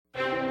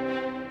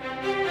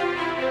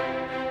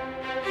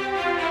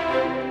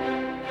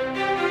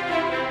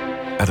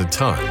At a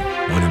time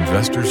when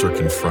investors are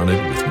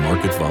confronted with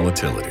market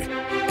volatility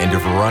and a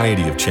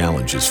variety of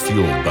challenges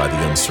fueled by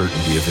the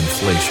uncertainty of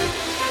inflation,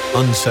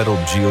 unsettled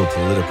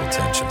geopolitical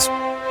tensions,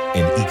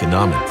 and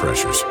economic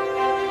pressures,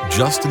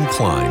 Justin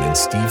Klein and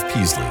Steve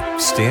Peasley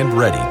stand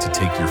ready to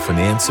take your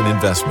finance and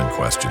investment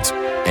questions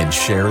and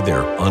share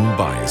their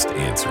unbiased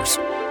answers.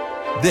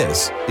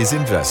 This is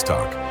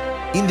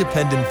InvestTalk,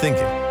 independent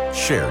thinking,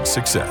 shared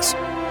success.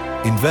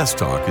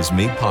 InvestTalk is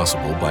made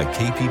possible by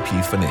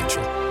KPP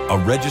Financial, a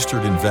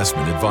registered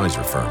investment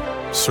advisor firm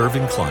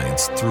serving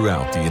clients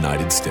throughout the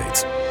United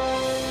States.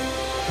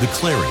 The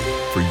clarity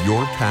for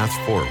your path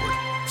forward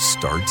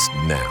starts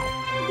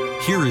now.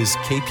 Here is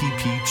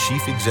KPP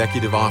Chief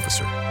Executive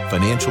Officer,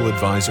 Financial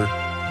Advisor,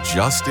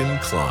 Justin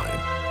Klein.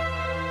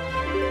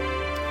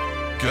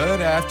 Good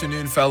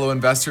afternoon, fellow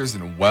investors,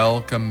 and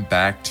welcome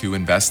back to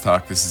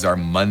InvestTalk. This is our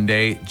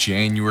Monday,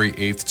 January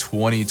 8th,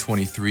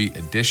 2023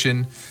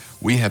 edition.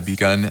 We have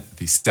begun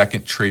the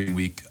second trading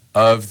week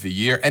of the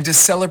year. And to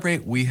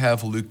celebrate, we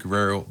have Luke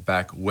Guerrero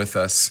back with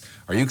us.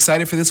 Are you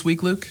excited for this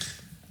week, Luke?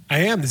 I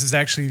am. This is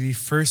actually the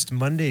first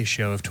Monday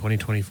show of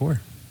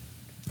 2024.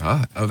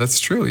 Oh, that's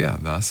true. Yeah.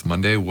 Last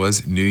Monday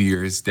was New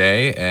Year's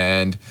Day,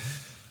 and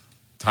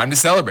time to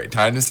celebrate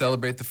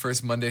the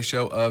first Monday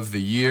show of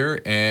the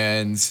year.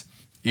 And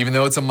even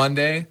though it's a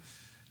Monday,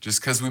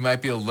 just because we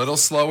might be a little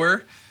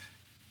slower,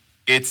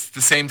 it's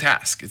the same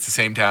task. It's the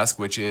same task,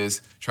 which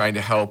is trying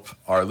to help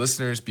our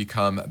listeners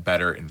become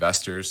better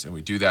investors. And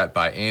we do that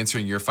by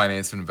answering your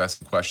finance and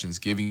investment questions,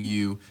 giving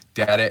you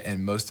data,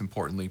 and most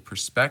importantly,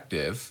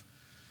 perspective,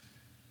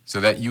 so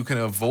that you can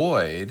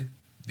avoid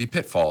the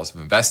pitfalls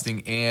of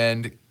investing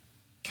and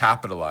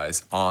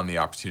capitalize on the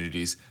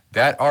opportunities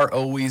that are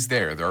always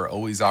there. There are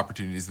always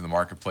opportunities in the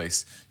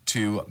marketplace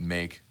to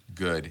make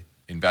good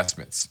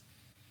investments.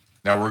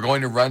 Now, we're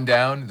going to run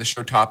down the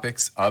show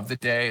topics of the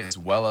day as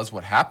well as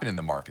what happened in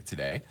the market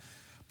today,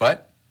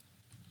 but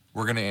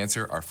we're going to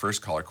answer our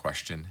first caller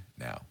question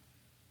now.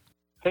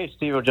 Hey,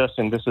 Steve or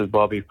Justin, this is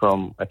Bobby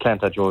from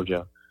Atlanta,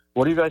 Georgia.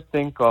 What do you guys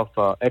think of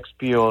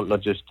XPO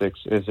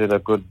Logistics? Is it a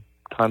good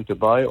time to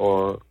buy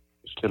or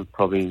still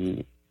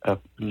probably a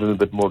little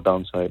bit more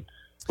downside?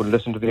 We'll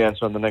listen to the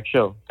answer on the next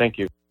show. Thank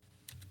you.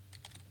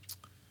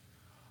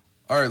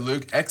 All right,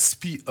 Luke,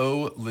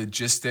 XPO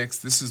Logistics.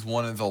 This is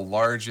one of the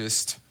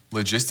largest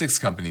logistics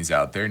companies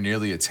out there,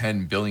 nearly a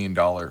 $10 billion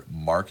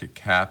market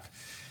cap.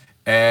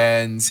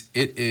 And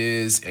it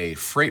is a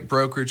freight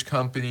brokerage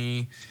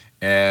company,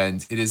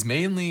 and it is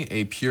mainly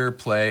a pure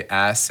play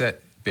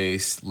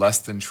asset-based, less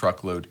than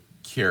truckload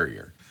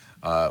carrier,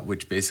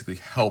 which basically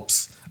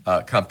helps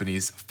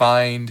companies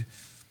fulfill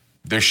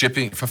their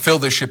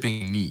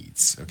shipping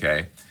needs,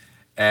 okay?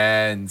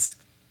 And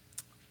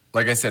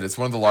like I said, it's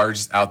one of the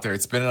largest out there.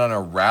 It's been on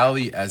a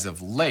rally as of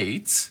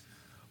late,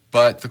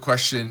 but the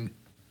question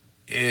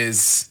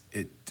is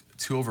it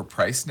too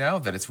overpriced now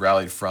that it's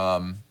rallied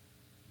from,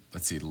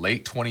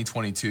 late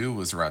 2022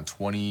 was around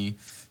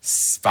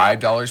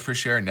 $25 per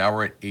share, and now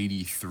we're at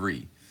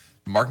 $83.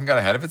 The market got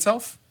ahead of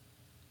itself?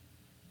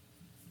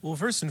 Well,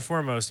 first and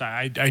foremost,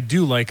 I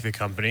do like the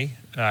company.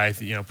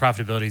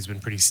 Profitability has been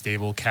pretty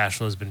stable. Cash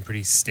flow has been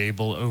pretty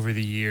stable over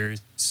the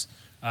years.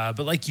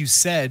 But like you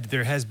said,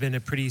 there has been a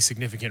pretty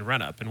significant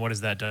run-up. And what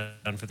has that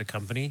done for the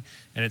company?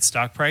 And its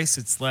stock price,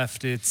 it's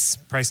left its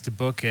price to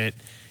book at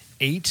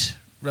 8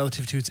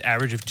 relative to its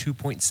average of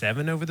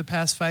 2.7 over the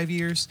past 5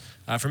 years.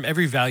 From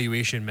every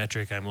valuation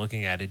metric I'm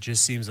looking at, it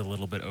just seems a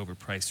little bit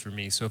overpriced for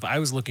me. So if I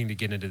was looking to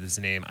get into this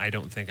name, I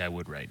don't think I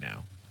would right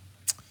now.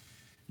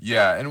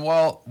 Yeah, and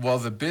while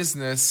the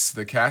business,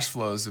 the cash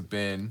flows have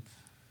been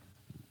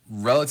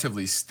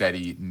relatively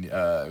steady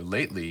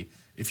lately,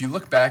 if you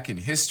look back in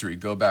history,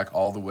 go back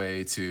all the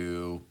way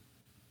to,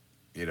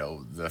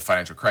 the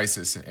financial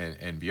crisis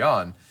and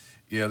beyond,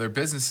 their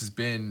business has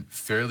been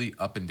fairly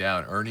up and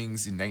down.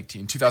 Earnings in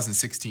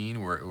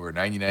 2016 were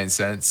 99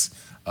 cents,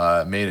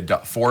 made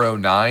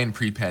 $4.09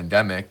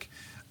 pre-pandemic,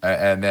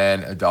 and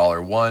then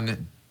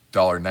 $1.01,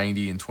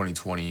 $1.90 in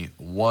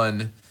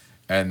 2021,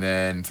 and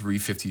then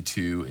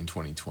 $3.52 in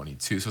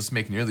 2022. So it's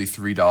making nearly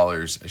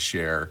 $3 a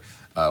share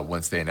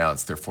once they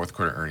announced their fourth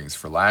quarter earnings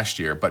for last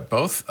year. But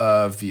both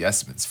of the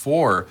estimates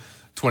for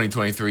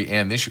 2023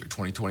 and this year,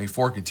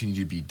 2024, continue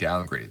to be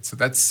downgraded. So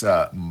that's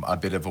a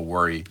bit of a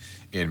worry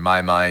in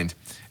my mind.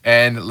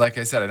 And like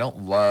I said, I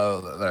don't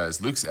love, as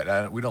Luke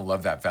said, we don't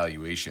love that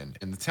valuation.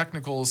 And the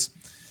technicals,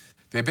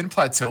 they've been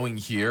plateauing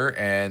here,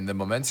 and the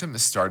momentum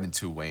is starting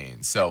to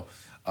wane. So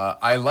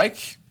I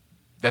like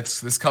that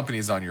this company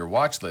is on your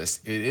watch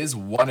list. It is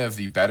one of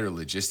the better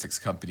logistics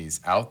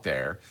companies out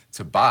there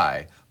to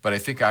buy. But I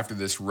think after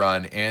this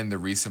run and the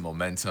recent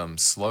momentum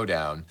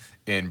slowdown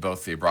in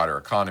both the broader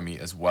economy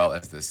as well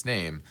as this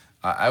name,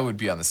 I would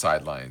be on the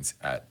sidelines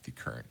at the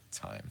current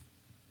time.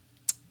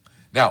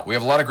 Now, we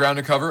have a lot of ground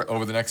to cover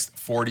over the next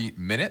 40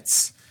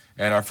 minutes.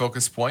 And our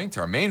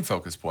main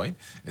focus point,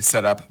 is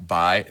set up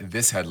by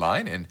this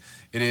headline. And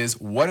It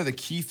is, what are the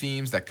key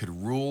themes that could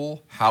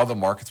rule how the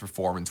markets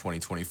perform in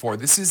 2024?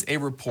 This is a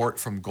report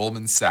from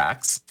Goldman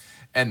Sachs,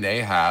 and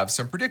they have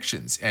some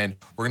predictions. And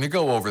we're going to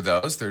go over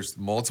those. There's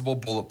multiple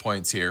bullet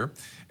points here.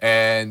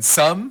 And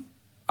some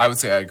I would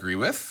say I agree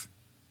with,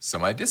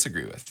 some I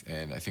disagree with.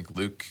 And I think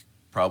Luke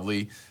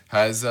probably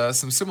has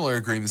some similar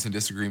agreements and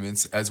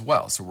disagreements as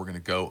well. So we're going to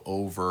go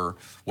over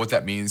what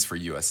that means for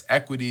U.S.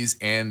 equities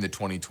and the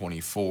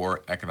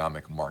 2024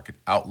 economic market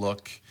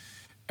outlook.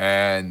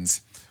 And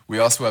we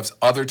also have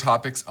other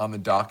topics on the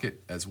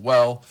docket as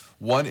well.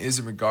 One is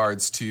in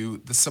regards to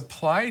the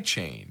supply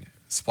chain.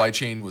 Supply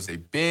chain was a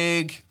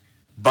big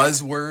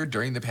buzzword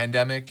during the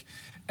pandemic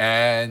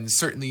and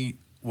certainly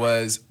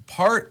was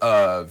part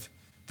of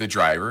the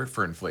driver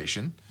for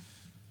inflation,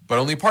 but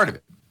only part of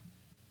it.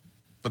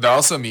 But that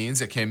also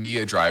means it can be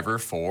a driver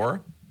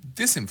for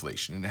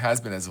disinflation, and it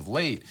has been as of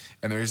late.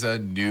 And there's a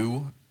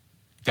new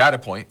data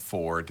point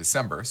for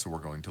December, so we're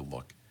going to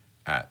look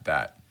at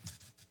that.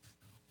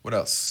 What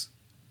else?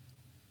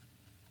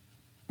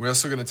 We're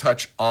also going to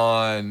touch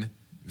on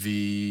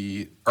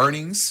the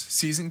earnings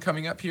season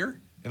coming up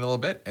here in a little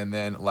bit. And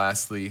then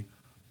lastly,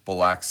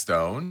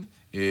 Blackstone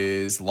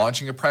is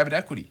launching a private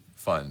equity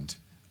fund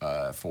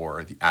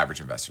for the average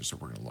investor. So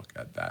we're going to look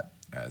at that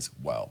as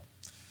well.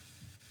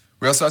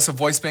 We also have some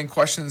voice bank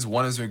questions.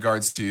 One is in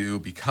regards to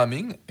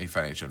becoming a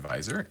financial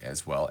advisor,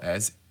 as well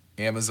as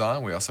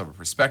Amazon. We also have a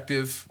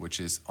perspective,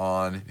 which is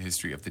on the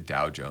history of the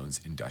Dow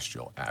Jones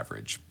Industrial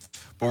Average.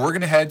 But we're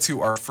going to head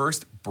to our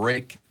first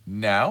break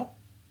now.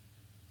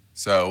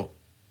 So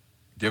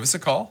give us a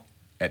call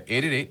at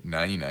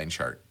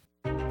 888-99-CHART.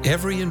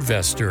 Every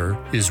investor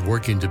is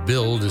working to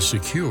build a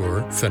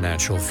secure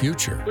financial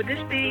future. Would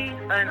this be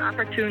an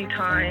opportune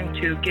time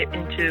to get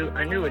into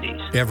annuities?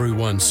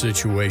 Everyone's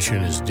situation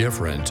is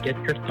different. Get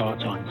your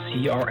thoughts on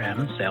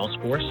CRM,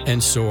 Salesforce.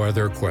 And so are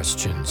their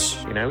questions.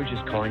 And I was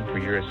just calling for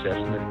your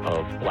assessment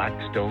of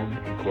Blackstone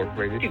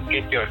Incorporated. To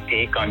get your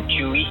take on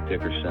QE.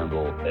 Ticker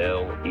symbol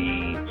LECO.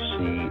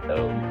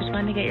 Just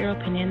wanted to get your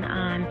opinion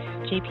on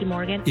JP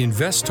Morgan.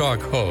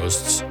 InvestTalk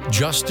hosts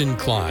Justin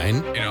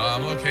Klein.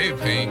 I'm okay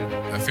paying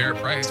a fair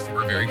price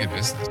for a very good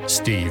business.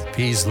 Steve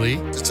Peasley.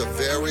 It's a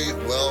very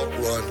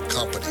well-run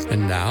company.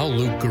 And now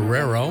Luke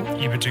Guerrero.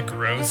 EBITDA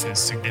growth is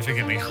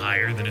significantly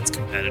higher than its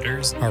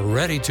competitors. Are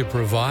ready to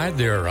provide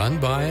their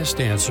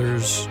unbiased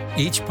answers.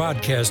 Each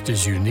podcast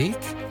is unique,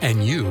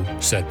 and you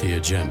set the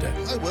agenda.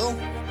 I will.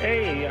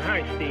 Hey,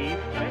 hi, Steve.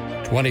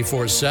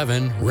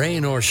 24/7,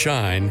 rain or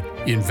shine,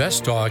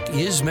 InvestTalk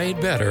is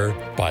made better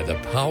by the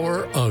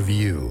power of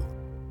you.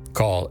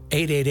 Call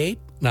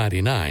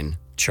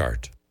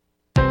 888-99-CHART.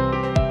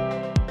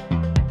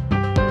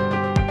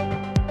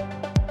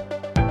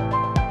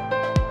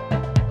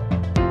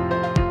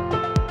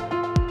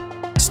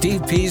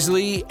 Steve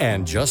Peasley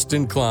and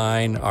Justin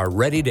Klein are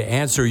ready to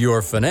answer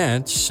your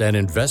finance and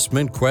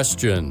investment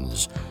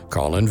questions.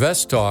 Call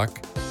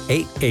InvestTalk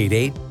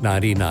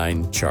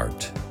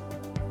 888-99-CHART.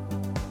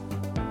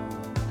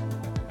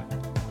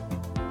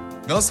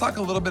 Now let's talk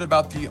a little bit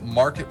about the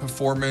market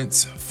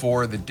performance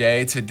for the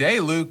day.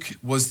 Today, Luke,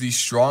 was the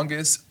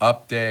strongest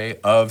up day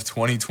of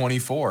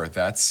 2024.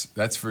 That's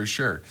for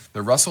sure.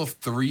 The Russell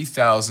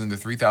 3000, the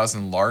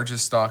 3,000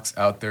 largest stocks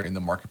out there in the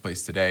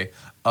marketplace today,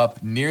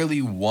 up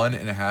nearly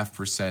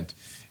 1.5%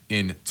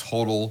 in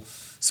total.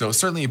 So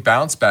certainly a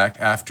bounce back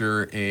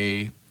after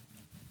a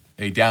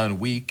down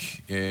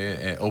week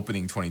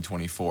opening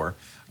 2024.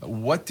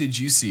 What did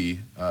you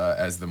see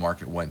as the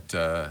market went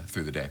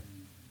through the day?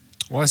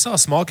 Well, I saw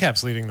small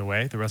caps leading the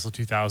way. The Russell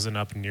 2000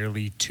 up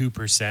nearly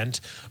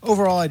 2%.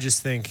 Overall, I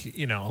just think,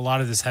 a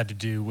lot of this had to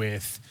do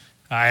with,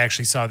 I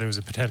actually saw there was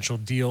a potential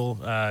deal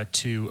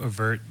to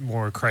avert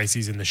more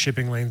crises in the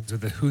shipping lanes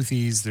with the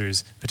Houthis.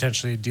 There's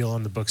potentially a deal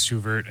on the books to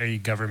avert a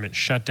government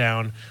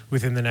shutdown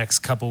within the next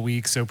couple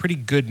weeks. So pretty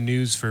good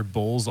news for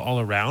bulls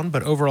all around.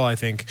 But overall, I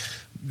think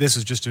this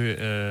was just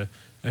a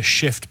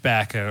shift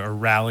back, a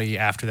rally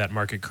after that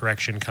market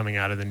correction coming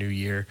out of the new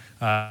year.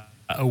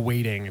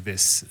 Awaiting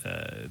this,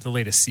 the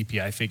latest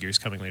CPI figures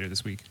coming later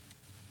this week.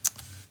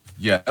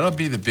 Yeah, that'll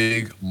be the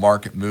big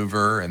market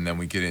mover, and then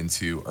we get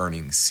into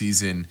earnings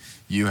season.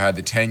 You had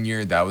the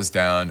 10-year, that was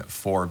down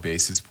 4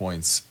 basis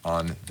points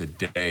on the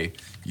day.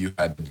 You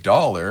had the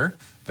dollar,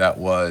 that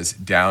was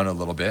down a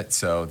little bit,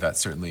 so that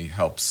certainly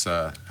helps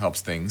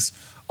things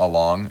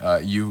along.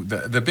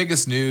 The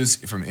biggest news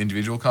from an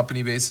individual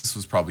company basis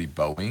was probably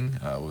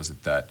Boeing. Was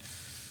it that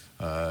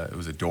it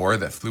was a door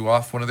that flew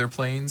off one of their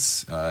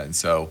planes,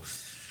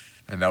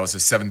 and that was a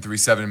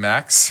 737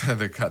 MAX,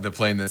 the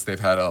plane that they've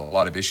had a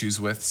lot of issues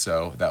with.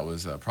 So that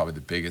was probably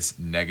the biggest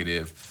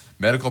negative.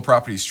 Medical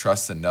Properties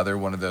Trust, another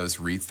one of those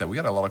REITs that we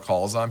got a lot of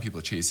calls on.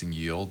 People chasing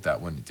yield. That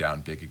went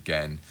down big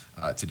again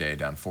today,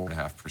 down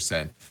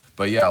 4.5%.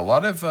 But yeah, a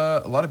lot of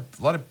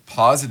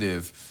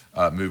positive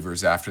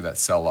movers after that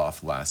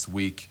sell-off last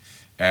week.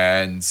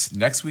 And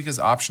next week is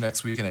option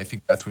next week, and I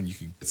think that's when you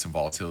can get some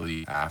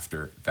volatility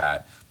after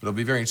that. But it'll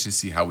be very interesting to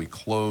see how we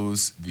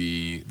close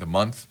the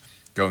month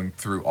going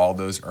through all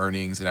those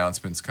earnings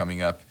announcements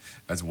coming up,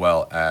 as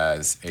well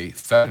as a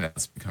Fed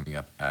announcement coming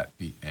up at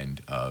the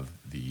end of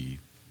the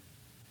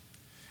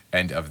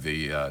end of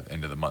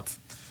the month.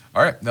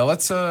 All right, now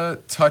let's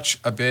touch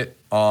a bit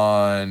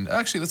on.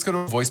 Actually, let's go to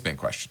a voice bank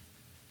question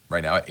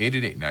right now at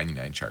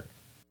 888-99-chart.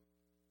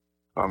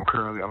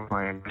 Currently, I'm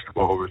playing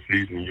basketball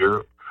overseas in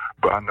Europe,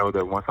 but I know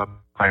that once I'm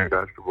playing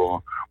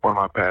basketball, one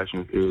of my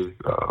passions is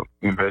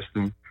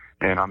investing,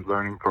 and I'm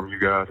learning from you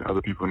guys and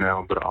other people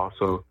now, but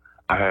also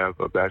I have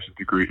a bachelor's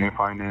degree in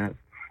finance,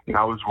 and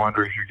I was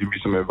wondering if you could give me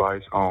some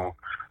advice on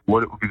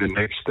what would be the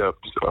next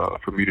steps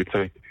for me to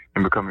take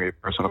in becoming a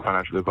personal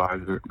financial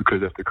advisor,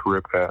 because that's the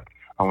career path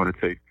I want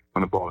to take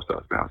when the ball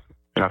starts bouncing.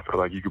 And I feel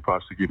like you could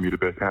possibly give me the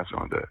best answer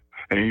on that.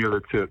 And any other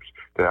tips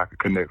that I could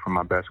connect from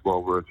my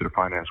basketball world to the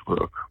finance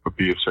world would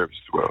be of service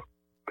as well.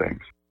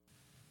 Thanks.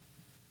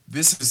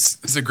 This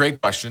is a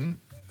great question.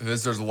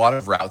 There's a lot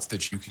of routes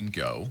that you can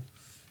go.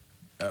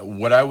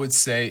 What I would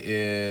say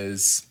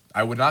is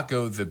I would not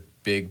go the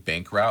big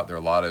bank route. There are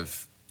a lot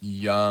of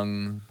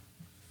young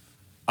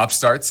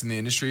upstarts in the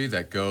industry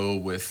that go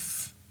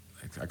with,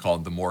 I call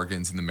them the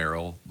Morgans and the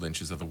Merrill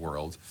Lynches of the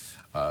world.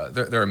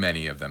 There are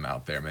many of them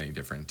out there, many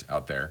different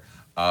out there.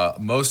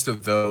 Most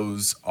of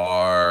those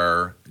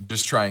are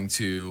just trying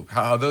to,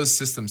 how those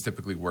systems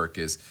typically work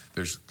is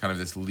there's kind of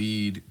this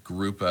lead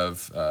group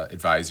of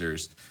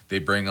advisors. They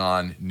bring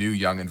on new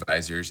young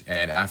advisors,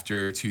 and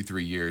after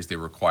 2-3 years, they're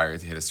required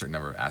to hit a certain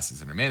number of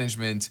assets under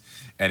management.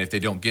 And if they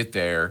don't get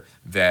there,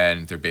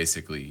 then they're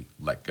basically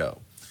let go.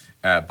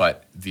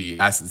 But the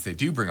assets they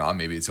do bring on,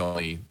 maybe it's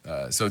only,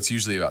 so it's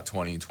usually about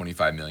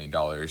 $20-25 million.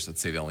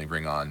 Let's say they only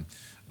bring on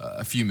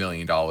a few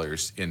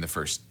 $1,000,000 in the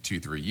first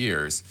 2-3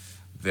 years.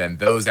 Then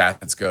those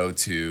assets go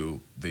to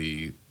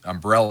the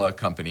umbrella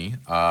company,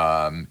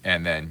 and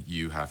then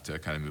you have to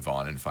kind of move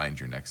on and find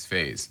your next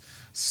phase.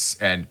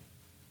 And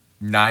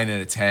 9 out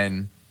of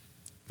 10,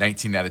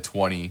 19 out of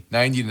 20,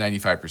 90 to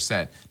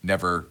 95%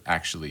 never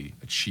actually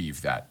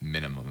achieve that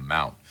minimum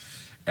amount.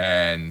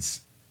 And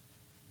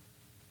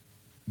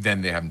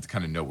then they have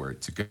kind of nowhere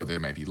to go. They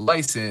might be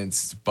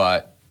licensed,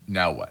 but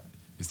now what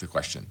is the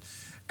question?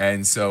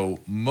 And so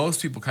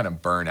most people kind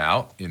of burn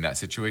out in that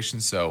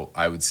situation. So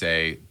I would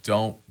say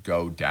don't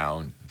go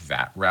down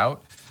that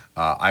route.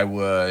 I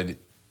would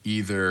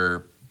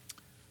either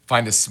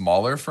find a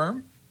smaller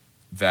firm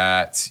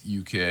that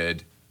you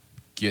could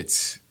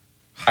get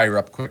higher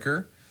up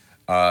quicker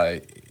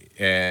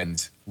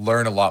and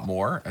learn a lot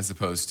more, as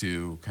opposed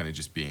to kind of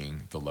just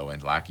being the low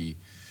end lackey.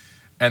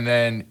 And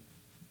then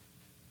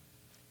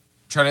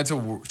try not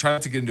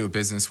to get into a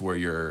business where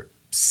you're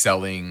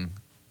selling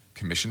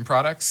commission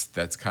products.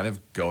 That's kind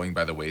of going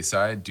by the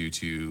wayside due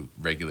to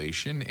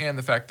regulation and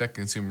the fact that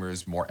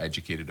consumers more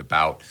educated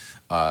about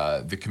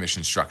the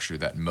commission structure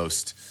that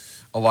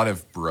a lot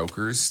of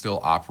brokers still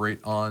operate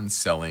on,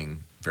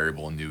 selling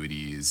variable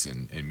annuities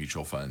and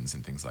mutual funds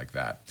and things like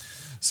that.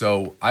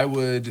 So I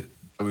would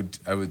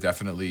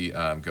definitely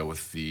go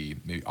with the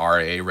maybe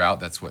RIA route.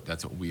 That's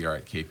what we are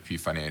at KPP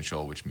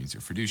Financial, which means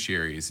your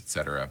fiduciaries, et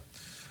cetera.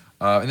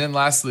 And then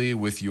lastly,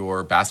 with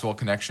your basketball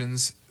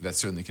connections, that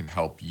certainly can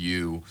help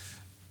you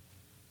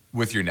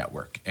with your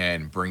network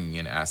and bringing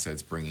in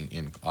assets, bringing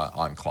in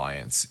on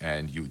clients,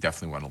 and you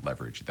definitely want to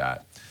leverage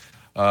that.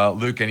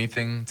 Luke,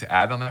 anything to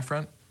add on that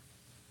front?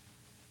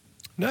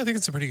 No, I think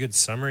it's a pretty good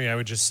summary. I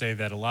would just say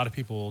that a lot of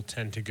people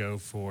tend to go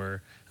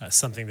for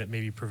something that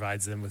maybe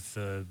provides them with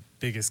the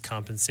biggest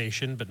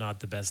compensation, but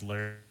not the best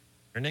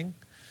learning.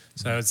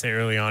 So I would say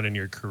early on in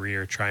your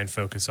career, try and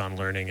focus on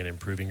learning and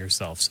improving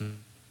yourself, so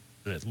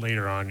that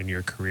later on in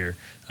your career,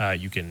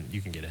 you can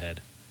get ahead.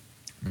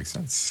 Makes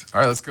sense.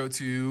 All right, let's go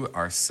to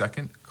our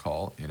second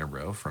call in a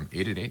row from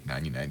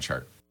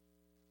 888-99-chart.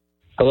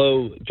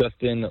 Hello,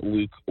 Justin,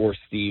 Luke, or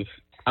Steve.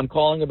 I'm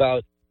calling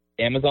about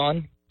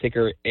Amazon,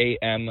 ticker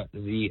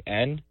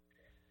AMZN.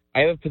 I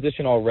have a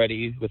position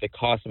already with a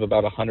cost of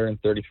about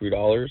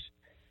 $133,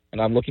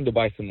 and I'm looking to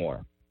buy some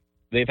more.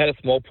 They've had a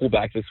small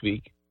pullback this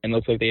week, and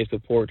looks like they have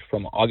support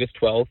from August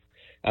 12th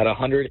at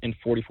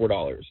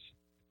 $144.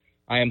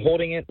 I am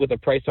holding it with a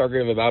price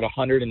target of about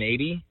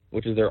 180,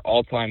 which is their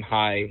all-time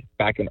high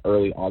back in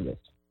early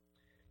August.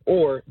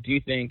 Or do you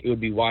think it would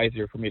be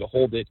wiser for me to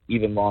hold it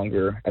even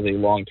longer as a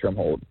long-term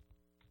hold?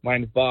 My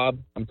name is Bob.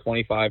 I'm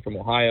 25 from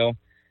Ohio,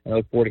 and I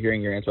look forward to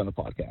hearing your answer on the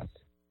podcast.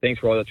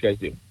 Thanks for all that you guys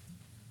do.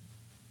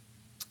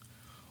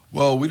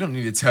 Well, we don't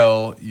need to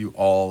tell you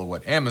all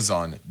what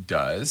Amazon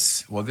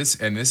does. Well, this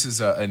is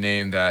a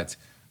name that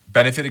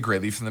benefited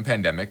greatly from the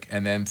pandemic,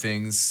 and then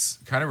things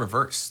kind of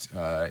reversed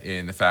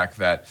in the fact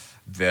that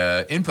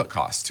the input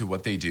cost to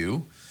what they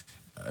do,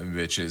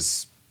 which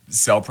is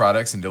sell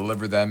products and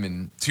deliver them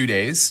in 2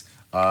 days,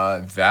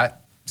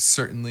 that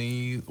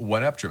certainly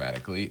went up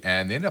dramatically,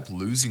 and they ended up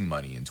losing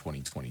money in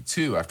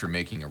 2022 after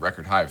making a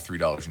record high of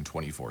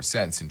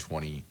 $3.24 in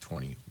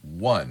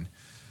 2021.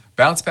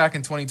 Bounced back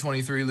in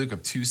 2023, Luke,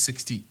 of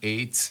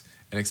 $2.68,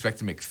 and expect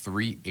to make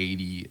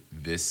 $3.80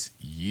 this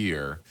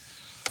year.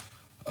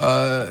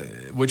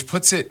 which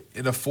puts it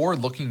in a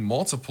forward-looking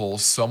multiple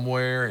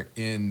somewhere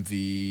in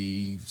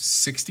the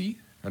 60.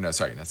 Oh no,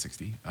 sorry, not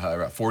 60.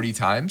 About 40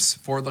 times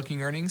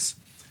forward-looking earnings.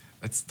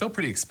 That's still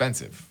pretty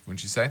expensive,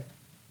 wouldn't you say?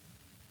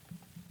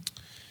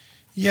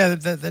 Yeah,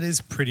 that is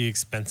pretty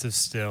expensive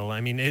still.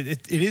 I mean,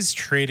 it is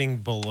trading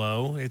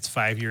below its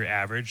 5-year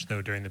average,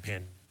 though during the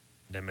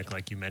pandemic,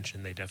 like you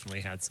mentioned, they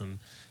definitely had some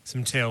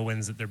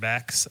tailwinds at their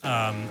backs.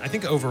 I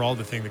think overall,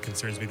 the thing that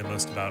concerns me the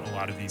most about a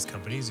lot of these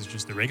companies is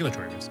just the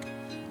regulatory risk.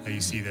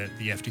 You see that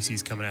the FTC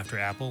is coming after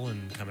Apple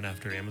and coming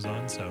after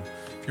Amazon. So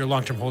if you're a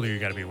long-term holder, you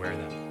got to be aware of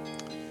that.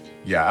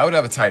 Yeah, I would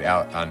have a tight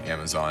out on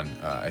Amazon.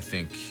 I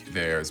think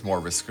there's more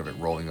risk of it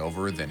rolling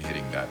over than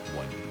hitting that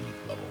 180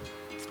 level.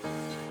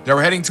 Now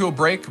we're heading to a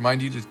break.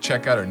 Remind you to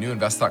check out our new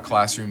InvestTalk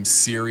Classroom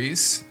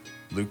series.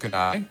 Luke and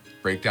I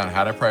break down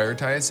how to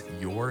prioritize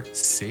your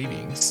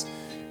savings.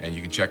 And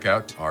you can check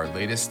out our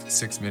latest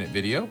 6-minute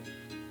video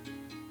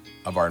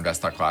of our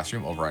InvestTalk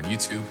Classroom over on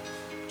YouTube.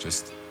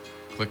 Just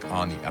click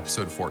on the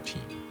episode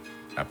 14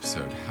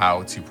 episode,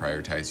 How to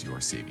Prioritize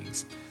Your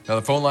Savings. Now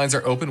the phone lines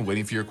are open,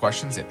 waiting for your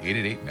questions at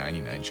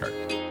 888-99-CHART.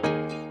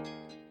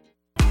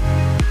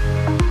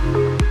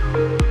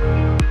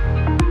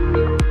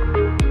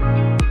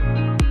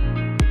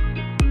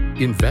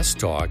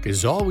 InvestTalk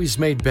is always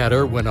made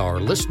better when our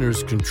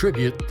listeners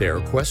contribute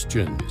their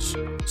questions.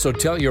 So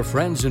tell your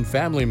friends and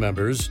family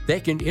members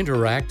they can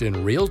interact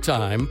in real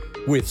time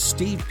with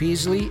Steve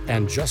Peasley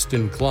and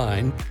Justin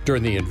Klein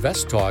during the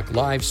InvestTalk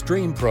live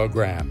stream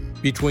program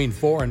between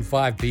 4 and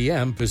 5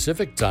 p.m.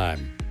 Pacific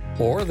Time.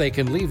 Or they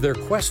can leave their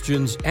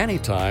questions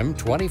anytime,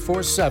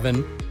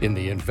 24/7 in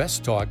the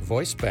InvestTalk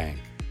voice bank.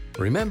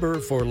 Remember,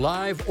 for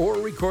live or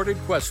recorded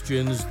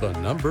questions, the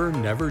number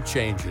never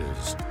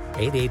changes.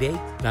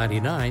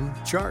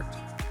 888-99-CHART.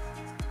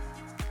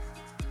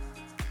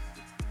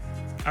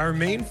 Our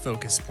main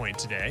focus point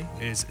today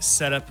is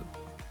set up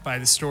by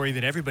the story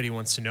that everybody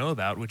wants to know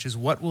about, which is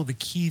what will the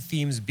key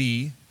themes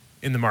be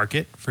in the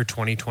market for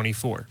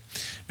 2024.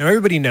 Now,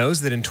 everybody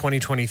knows that in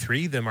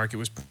 2023, the market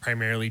was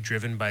primarily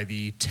driven by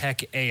the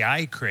tech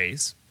AI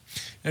craze.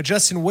 Now,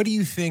 Justin, what do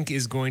you think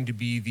is going to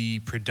be the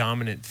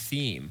predominant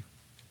theme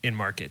in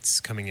markets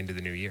coming into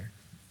the new year?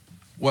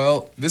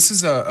 Well, this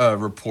is a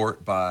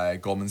report by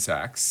Goldman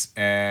Sachs,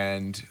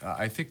 and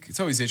I think it's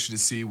always interesting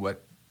to see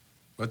what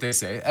they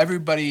say.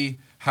 Everybody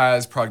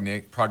has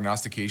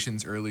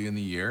prognostications early in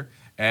the year,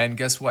 and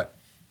guess what?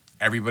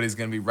 Everybody's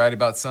going to be right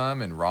about some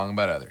and wrong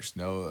about others.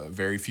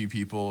 Very few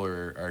people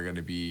are going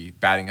to be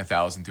batting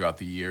 1,000 throughout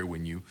the year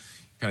when you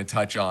kind of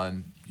touch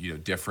on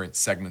different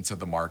segments of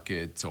the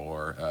market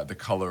or the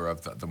color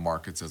of the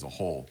markets as a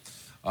whole.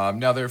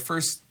 Now, their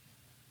first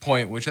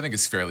point, which I think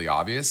is fairly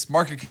obvious,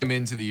 market came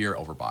into the year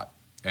overbought,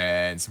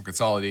 and some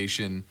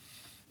consolidation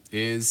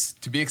is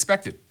to be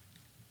expected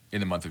in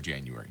the month of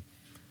January.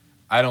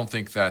 I don't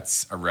think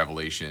that's a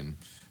revelation.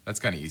 That's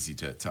kind of easy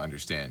to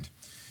understand.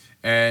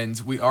 And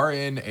we are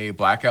in a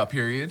blackout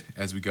period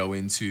as we go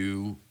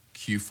into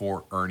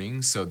Q4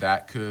 earnings, so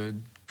that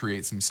could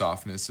create some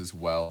softness as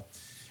well.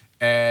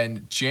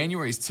 And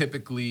January is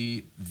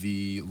typically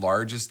the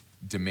largest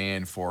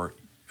demand for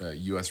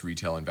U.S.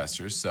 retail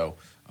investors. So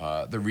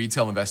the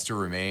retail investor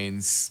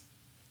remains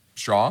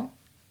strong.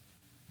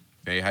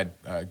 They had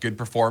good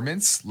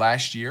performance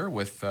last year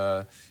with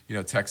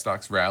tech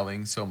stocks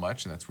rallying so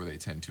much, and that's where they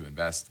tend to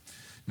invest.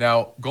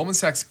 Now, Goldman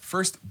Sachs'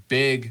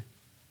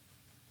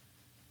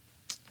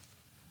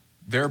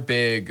 their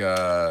big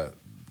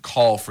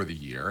call for the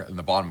year in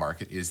the bond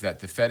market is that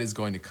the Fed is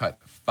going to cut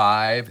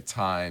 5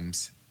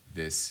 times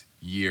this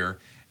year,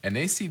 and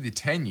they see the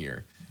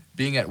 10-year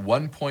being at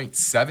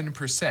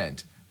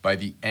 1.7% by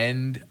the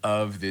end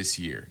of this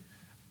year.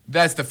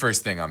 That's the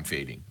first thing I'm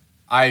fading.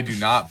 I do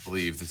not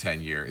believe the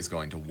 10-year is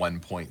going to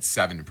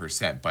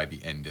 1.7% by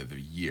the end of the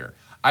year.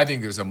 I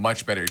think there's a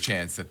much better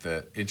chance that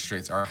the interest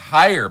rates are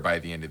higher by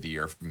the end of the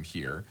year from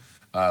here,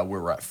 where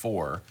we're at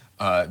 4,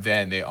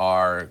 than they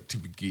are to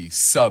be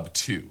sub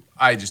 2.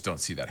 I just don't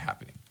see that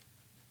happening.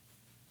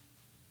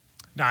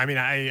 No, I mean,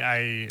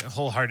 I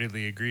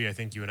wholeheartedly agree. I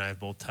think you and I have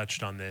both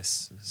touched on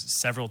this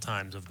several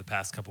times over the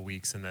past couple of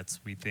weeks, and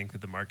we think that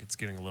the market's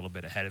getting a little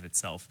bit ahead of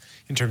itself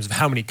in terms of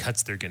how many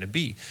cuts they're going to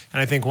be.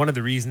 And I think one of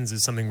the reasons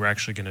is something we're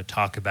actually going to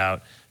talk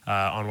about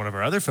on one of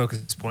our other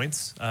focus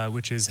points,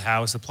 which is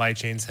how supply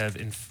chains have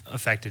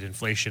affected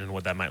inflation and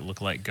what that might look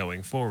like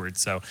going forward.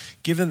 So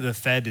given that the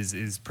Fed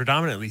is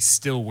predominantly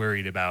still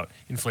worried about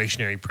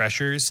inflationary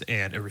pressures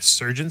and a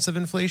resurgence of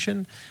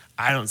inflation,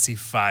 I don't see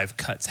 5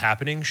 cuts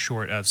happening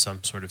short of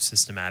some sort of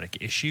systematic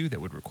issue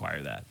that would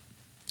require that.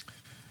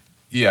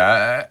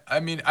 Yeah,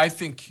 I mean, I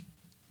think,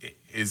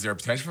 is there a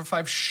potential for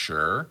 5?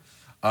 Sure.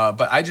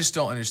 But I just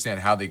don't understand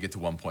how they get to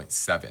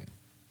 1.7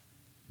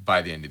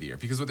 by the end of the year.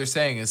 Because what they're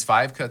saying is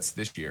 5 cuts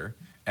this year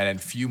and then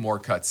few more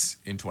cuts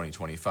in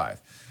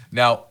 2025.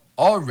 Now,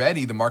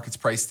 already the market's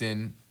priced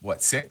in,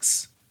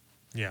 6?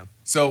 Yeah.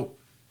 So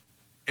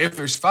if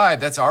there's 5,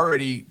 that's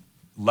already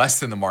less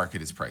than the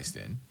market is priced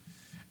in.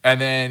 And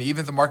then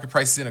even if the market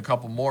prices in a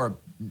couple more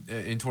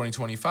in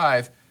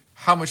 2025,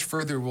 how much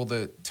further will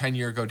the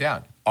 10-year go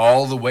down?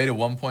 all the way to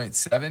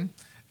 1.7.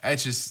 I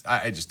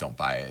just don't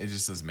buy it. It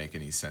just doesn't make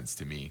any sense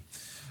to me.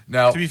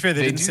 Now, to be fair,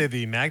 they didn't say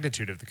the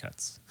magnitude of the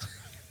cuts.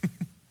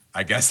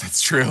 I guess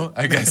that's true.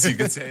 I guess you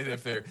could say that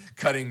if they're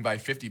cutting by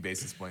 50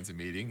 basis points a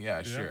meeting,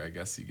 yeah, sure. I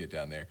guess you get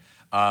down there.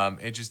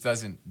 It just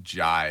doesn't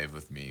jive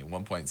with me.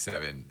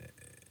 1.7,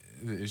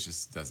 it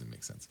just doesn't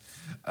make sense.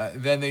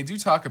 Then they do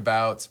talk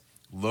about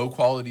low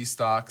quality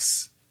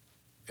stocks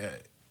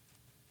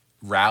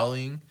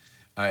rallying.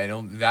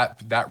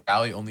 That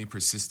rally only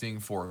persisting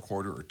for a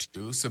quarter or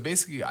two. So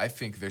basically, I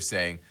think they're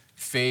saying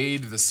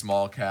fade the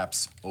small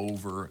caps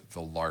over the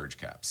large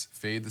caps.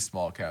 Fade the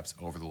small caps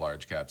over the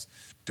large caps.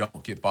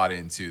 Don't get bought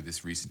into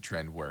this recent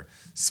trend where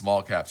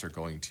small caps are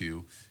going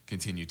to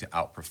continue to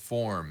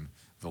outperform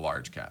the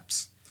large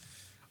caps.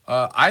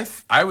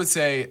 I would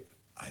say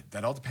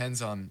that all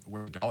depends on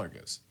where the dollar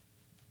goes.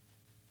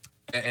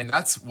 And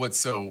that's what's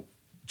so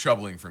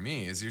troubling for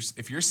me is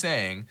if you're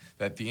saying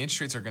that the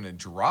interest rates are going to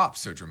drop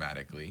so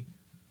dramatically,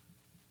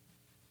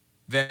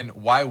 then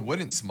why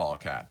wouldn't small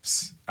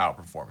caps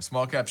outperform?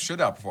 Small caps should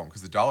outperform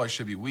because the dollar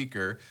should be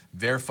weaker,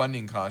 their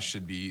funding costs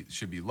should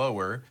be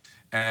lower,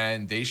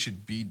 and they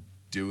should be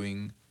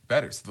doing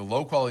better. So the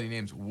low quality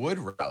names would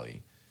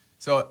rally.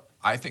 So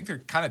I think they're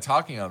kind of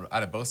talking out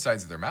of both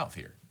sides of their mouth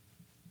here.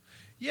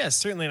 Yes,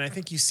 certainly, and I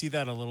think you see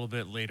that a little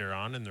bit later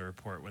on in the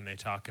report when they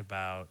talk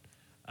about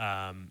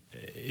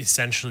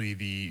essentially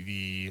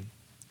the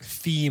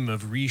theme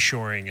of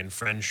reshoring and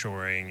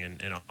friendshoring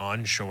and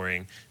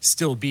onshoring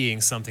still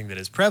being something that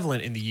is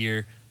prevalent in the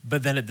year,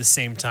 but then at the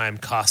same time,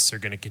 costs are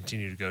going to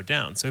continue to go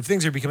down. So if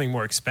things are becoming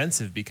more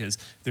expensive because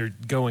they're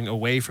going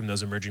away from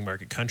those emerging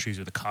market countries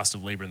where the cost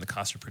of labor and the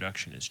cost of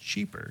production is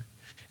cheaper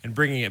and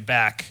bringing it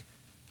back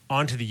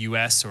onto the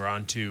U.S. or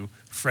onto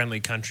friendly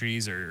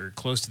countries or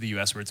close to the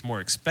U.S. where it's more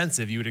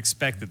expensive, you would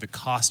expect that the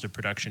cost of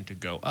production to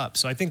go up.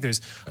 So I think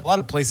there's a lot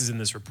of places in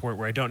this report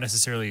where I don't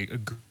necessarily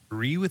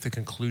agree with the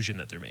conclusion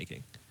that they're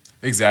making.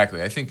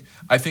 Exactly. I think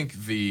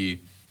the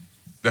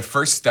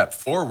first step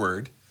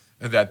forward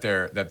that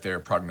they're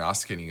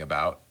prognosticating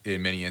about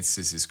in many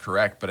instances is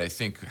correct, but I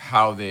think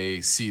how they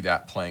see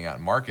that playing out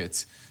in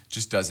markets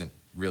just doesn't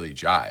really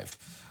jive.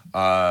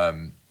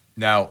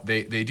 Now,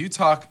 they do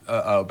talk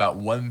about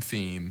one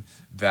theme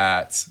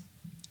that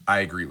I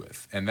agree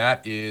with, and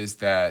that is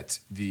that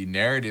the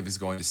narrative is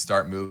going to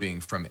start moving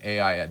from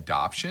AI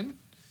adoption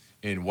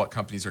in what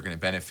companies are going to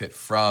benefit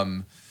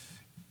from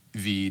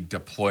the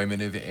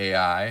deployment of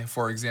AI,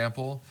 for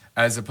example,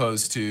 as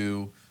opposed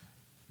to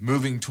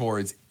moving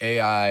towards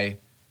AI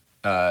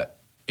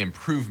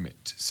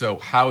improvement. So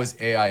how is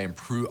AI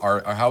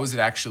or how is it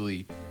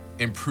actually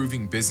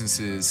improving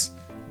businesses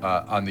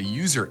on the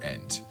user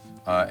end?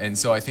 And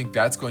so I think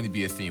that's going to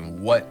be a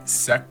theme. What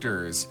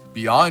sectors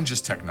beyond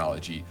just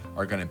technology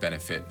are going to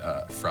benefit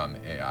from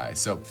AI?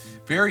 So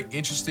very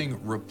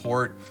interesting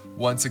report.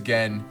 Once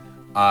again,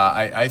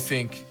 I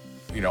think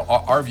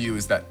our view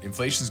is that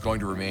inflation is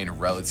going to remain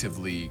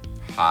relatively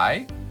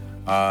high,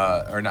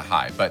 or not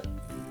high, but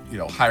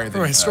higher than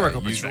from a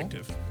historical usual.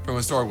 perspective. From a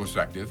historical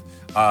perspective,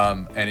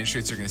 and interest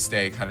rates are going to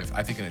stay kind of,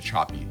 I think, in a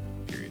choppy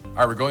period. All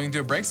right, we're going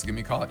into a break, so give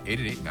me a call at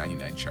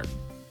 888-99-CHART.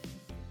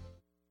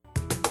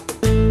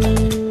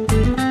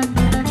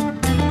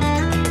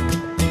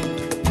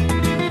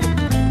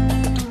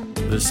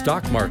 The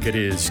stock market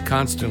is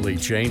constantly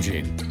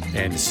changing,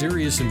 and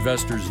serious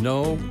investors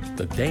know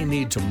that they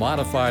need to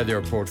modify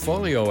their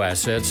portfolio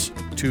assets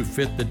to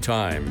fit the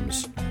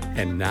times.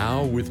 And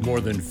now, with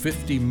more than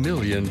 50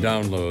 million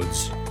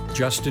downloads,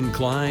 Justin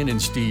Klein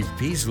and Steve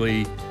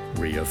Peasley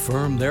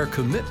reaffirm their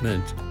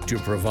commitment to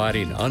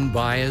providing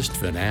unbiased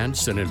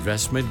finance and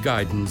investment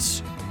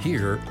guidance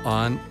here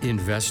on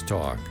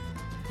InvestTalk.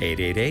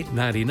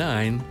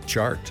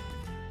 888-99-CHART.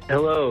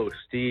 Hello,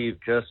 Steve,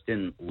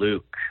 Justin,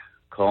 Luke.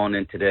 Calling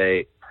in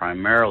today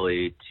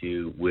primarily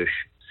to wish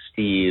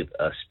Steve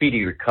a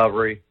speedy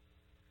recovery.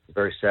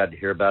 Very sad to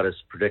hear about his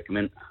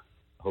predicament.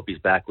 Hope he's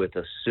back with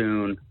us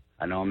soon.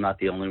 I know I'm not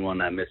the only one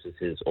that misses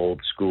his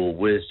old school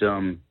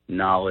wisdom,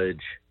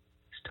 knowledge.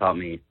 He's taught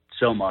me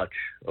so much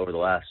over the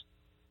last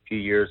few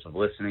years of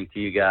listening to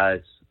you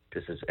guys.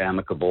 Just his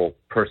amicable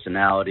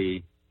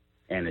personality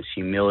and his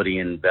humility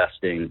in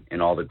investing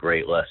and all the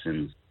great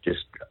lessons.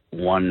 Just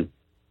one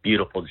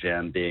beautiful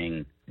gem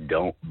being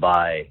don't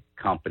buy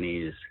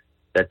companies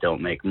that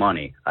don't make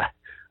money.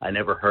 I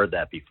never heard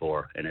that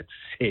before, and it's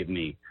saved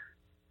me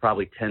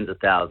probably tens of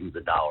thousands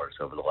of dollars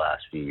over the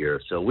last few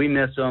years. So we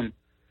miss him,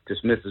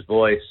 just miss his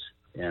voice,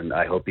 and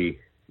I hope he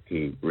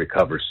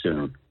recovers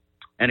soon.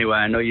 Anyway,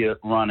 I know you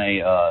run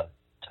a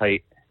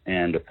tight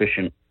and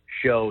efficient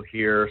show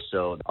here,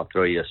 so I'll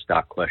throw you a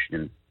stock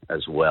question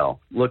as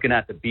well. Looking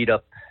at the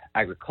beat-up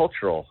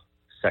agricultural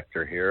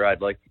sector here,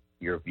 I'd like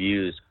your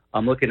views.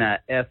 I'm looking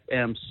at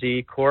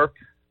FMC Corp,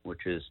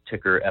 which is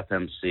ticker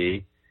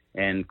FMC,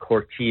 and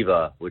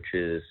Corteva, which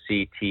is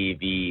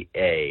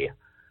CTVA.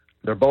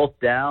 They're both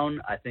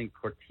down. I think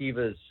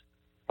Corteva's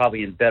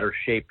probably in better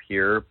shape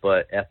here,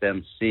 but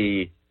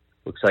FMC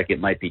looks like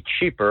it might be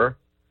cheaper.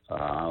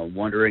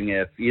 Wondering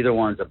if either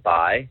one's a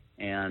buy,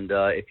 and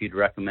if you'd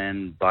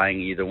recommend buying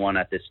either one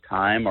at this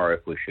time, or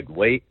if we should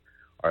wait,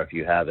 or if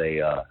you have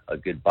a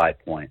good buy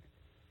point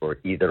for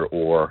either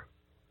or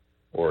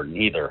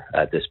neither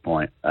at this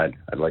point. I'd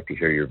like to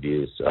hear your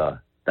views.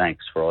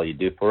 Thanks for all you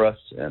do for us,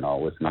 and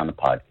I'll listen on the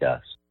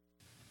podcast.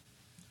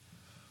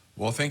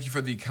 Well, thank you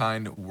for the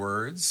kind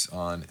words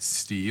on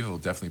Steve. We'll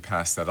definitely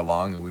pass that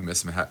along, and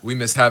we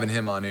miss having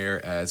him on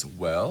air as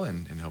well,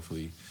 and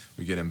hopefully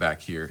we get him back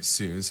here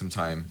soon,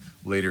 sometime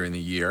later in the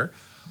year.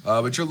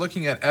 But you're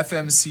looking at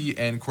FMC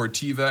and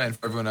Corteva, and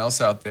for everyone else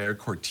out there,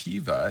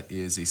 Corteva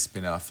is a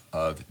spinoff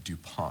of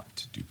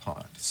DuPont.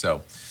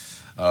 So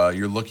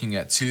you're looking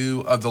at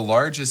two of the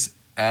largest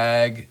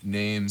ag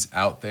names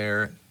out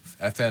there.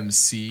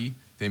 FMC,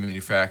 they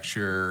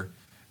manufacture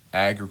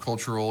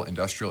agricultural,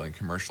 industrial, and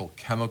commercial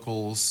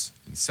chemicals,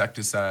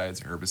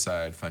 insecticides,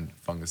 herbicides,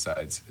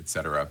 fungicides,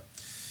 etc.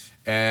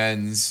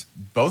 And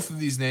both of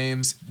these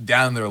names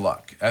down their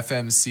luck.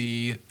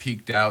 FMC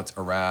peaked out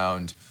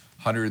around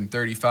 $135,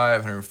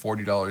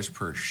 $140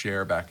 per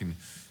share back in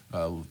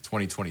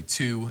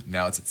 2022.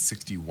 Now it's at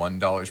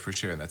 $61 per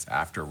share, and that's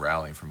after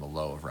rallying from a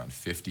low of around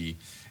 50.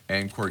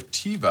 And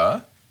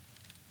Corteva,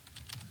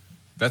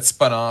 that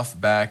spun off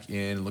back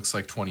in, looks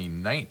like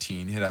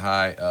 2019, hit a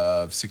high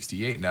of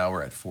 68. Now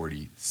we're at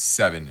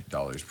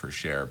 $47 per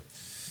share.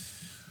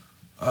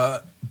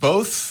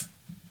 Both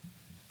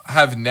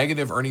have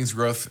negative earnings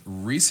growth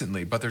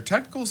recently, but their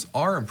technicals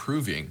are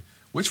improving.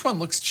 Which one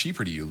looks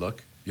cheaper to you,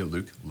 Luke?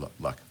 Luke.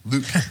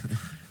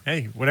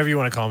 Hey, whatever you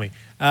want to call me.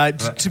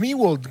 To me,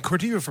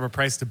 Corteva from a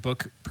price to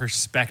book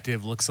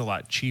perspective looks a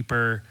lot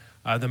cheaper.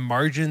 The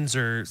margins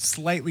are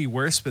slightly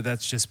worse, but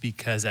that's just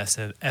because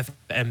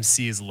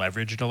FMC is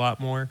leveraged a lot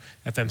more.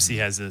 FMC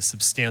has a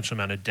substantial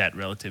amount of debt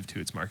relative to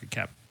its market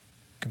cap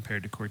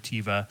compared to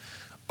Corteva.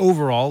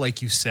 Overall,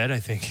 like you said, I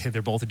think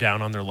they're both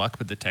down on their luck,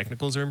 but the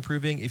technicals are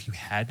improving. If you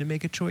had to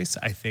make a choice,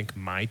 I think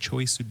my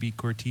choice would be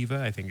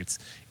Corteva. I think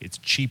it's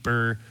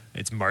cheaper.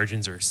 Its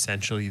margins are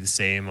essentially the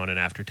same on an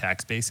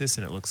after-tax basis,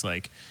 and it looks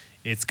like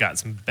it's got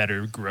some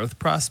better growth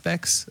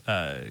prospects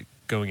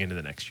going into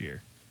the next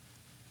year.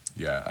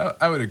 Yeah,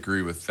 I would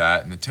agree with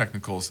that. And the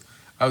technicals,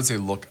 I would say,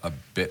 look a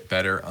bit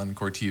better on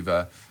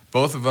Corteva.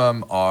 Both of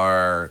them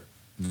are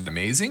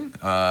amazing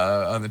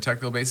on the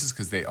technical basis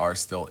because they are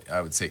still, I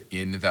would say,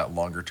 in that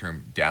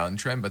longer-term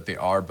downtrend, but they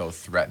are both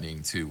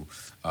threatening to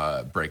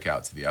break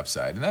out to the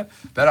upside. And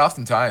that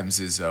oftentimes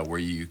is where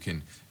you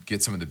can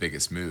get some of the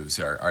biggest moves.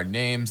 Are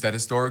names that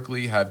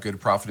historically have good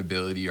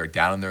profitability are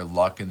down on their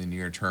luck in the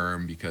near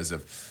term because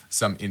of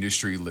some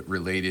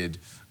industry-related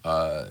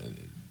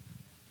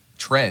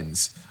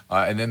trends.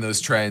 And then those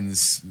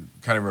trends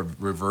kind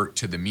of revert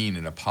to the mean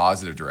in a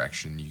positive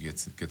direction. You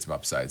get some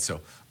upside.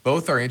 So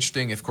both are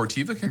interesting. If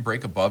Corteva can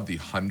break above the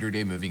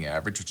 100-day moving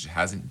average, which it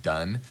hasn't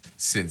done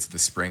since the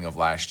spring of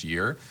last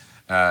year,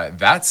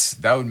 that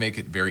would make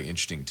it very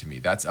interesting to me.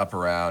 That's up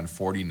around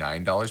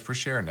 $49 per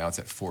share, and now it's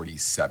at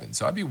 $47.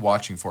 So I'd be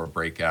watching for a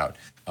breakout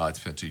to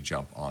potentially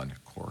jump on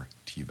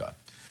Corteva.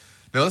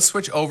 Now let's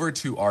switch over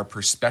to our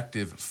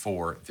perspective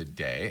for the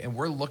day, and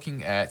we're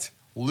looking at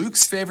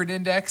Luke's favorite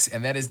index,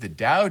 and that is the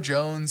Dow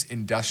Jones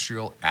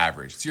Industrial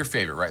Average. It's your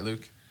favorite, right,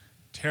 Luke?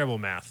 Terrible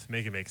math.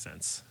 Make it make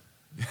sense.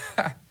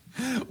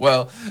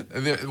 Well,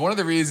 one of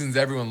the reasons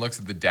everyone looks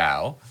at the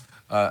Dow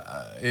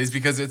is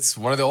because it's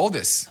one of the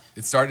oldest.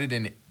 It started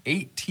in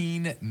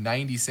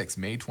 1896,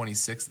 May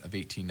 26th of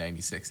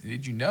 1896. And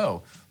did you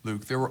know,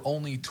 Luke, there were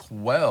only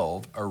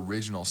 12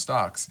 original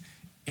stocks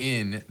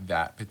in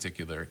that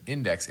particular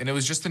index. And it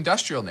was just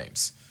industrial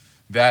names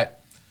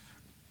that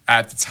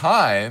at the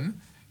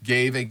time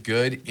gave a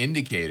good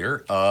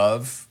indicator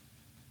of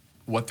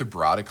what the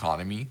broad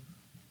economy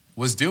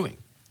was doing.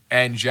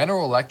 And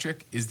General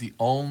Electric is the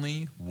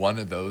only one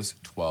of those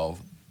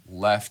 12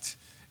 left.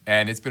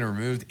 And it's been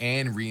removed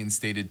and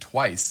reinstated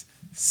twice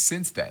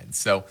since then.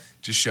 So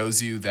just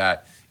shows you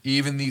that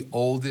even the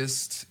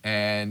oldest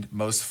and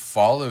most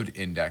followed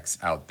index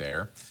out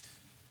there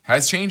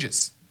has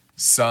changes.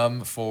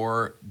 Some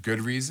for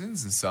good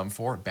reasons and some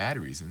for bad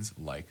reasons,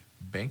 like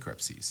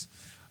bankruptcies.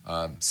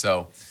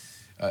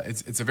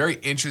 It's a very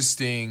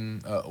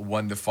interesting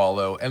one to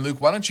follow. And Luke,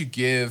 why don't you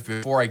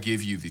before I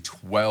give you the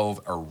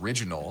 12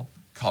 original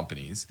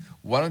companies,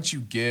 why don't you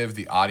give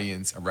the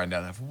audience a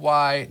rundown of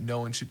why no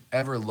one should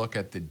ever look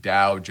at the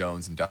Dow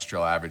Jones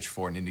Industrial Average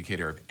for an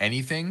indicator of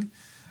anything?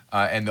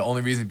 And the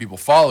only reason people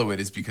follow it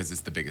is because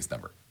it's the biggest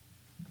number.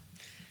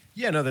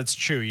 Yeah, no, that's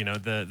true. You know,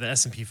 the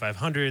S&P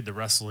 500, the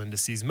Russell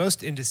indices,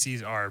 most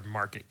indices are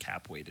market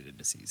cap weighted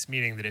indices,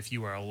 meaning that if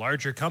you are a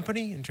larger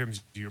company in terms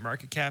of your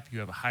market cap, you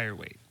have a higher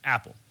weight.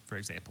 Apple, for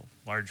example,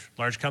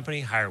 large company,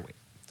 higher weight.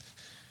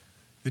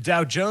 The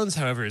Dow Jones,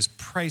 however, is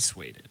price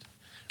weighted,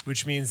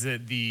 which means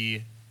that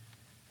the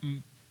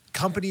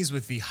companies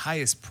with the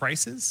highest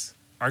prices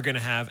are going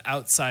to have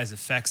outsized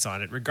effects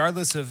on it,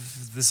 regardless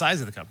of the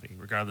size of the company,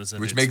 regardless of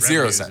which makes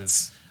zero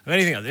sense. Of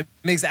anything else. It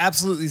makes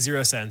absolutely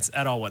zero sense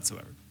at all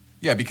whatsoever.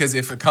 Yeah, because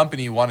if a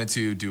company wanted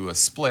to do a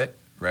split,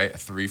 right, a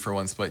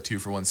 3-for-1 split,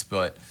 2-for-1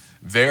 split,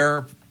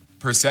 their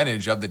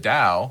percentage of the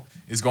Dow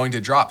is going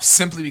to drop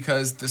simply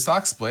because the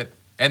stock split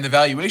and the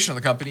valuation of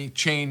the company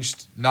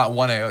changed not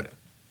one iota.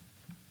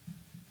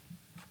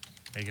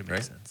 Make it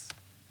make sense.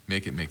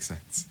 Make it make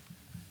sense.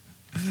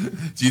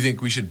 Do you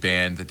think we should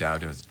ban the Dow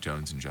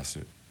Jones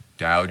Industrial?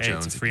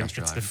 It's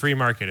the free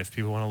market. If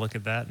people want to look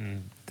at that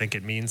and think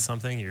it means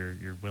something,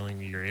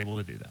 you're able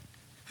to do that.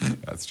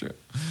 That's true.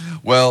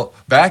 Well,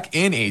 back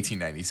in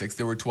 1896,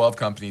 there were 12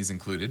 companies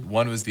included.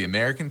 One was the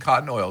American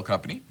Cotton Oil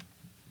Company,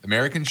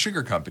 American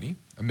Sugar Company,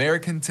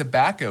 American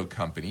Tobacco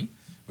Company,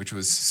 which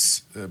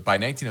was by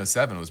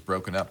 1907 was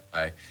broken up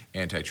by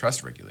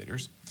antitrust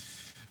regulators,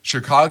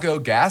 Chicago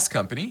Gas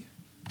Company,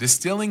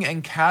 Distilling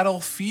and Cattle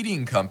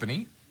Feeding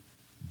Company,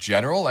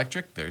 General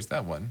Electric, there's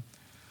that one,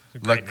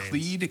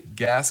 Laclede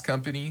Gas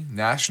Company,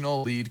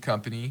 National Lead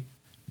Company,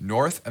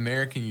 North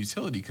American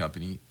Utility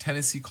Company,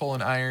 Tennessee Coal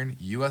and Iron,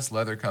 U.S.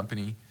 Leather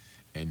Company,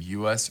 and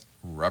U.S.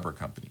 Rubber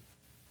Company.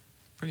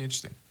 Pretty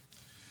interesting.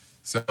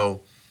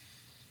 So,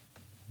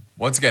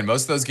 once again,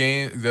 most of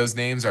those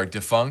names are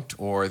defunct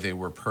or they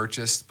were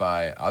purchased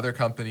by other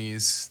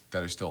companies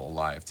that are still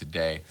alive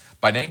today.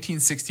 By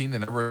 1916, the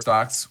number of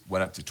stocks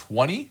went up to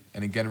 20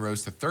 and again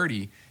rose to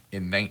 30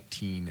 in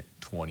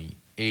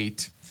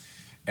 1928.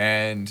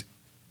 And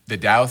the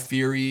Dow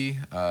theory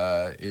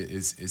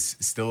is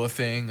still a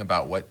thing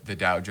about what the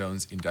Dow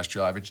Jones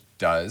Industrial Average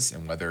does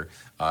and whether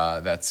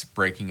that's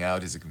breaking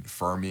out, is it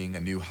confirming a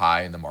new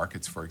high in the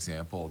markets, for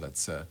example.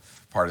 That's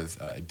part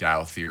of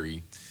Dow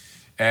theory.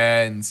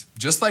 And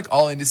just like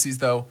all indices,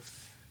 though,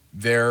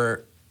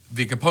 the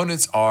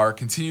components are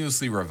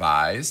continuously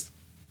revised,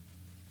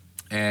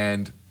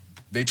 and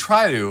they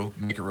try to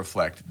make it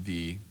reflect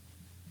the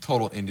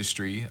total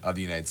industry of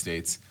the United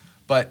States.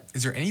 But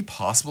is there any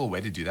possible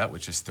way to do that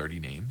with just 30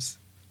 names?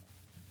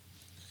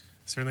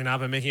 Certainly not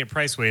by making it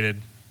price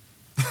weighted.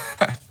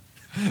 that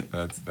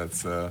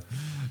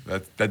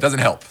doesn't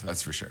help.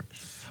 That's for sure.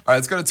 All right,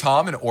 let's go to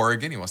Tom in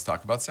Oregon. He wants to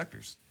talk about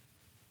sectors.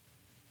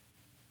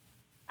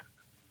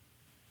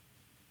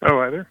 Oh,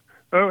 hi there.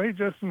 Oh, hey,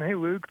 Justin. Hey,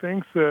 Luke.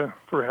 Thanks for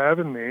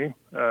having me.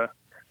 Sure.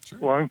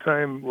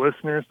 Long-time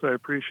listener, so I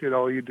appreciate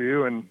all you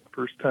do, and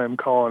first-time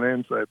calling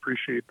in, so I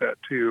appreciate that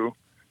too.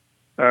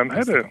 I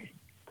had a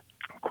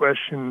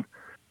question,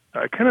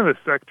 kind of a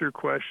sector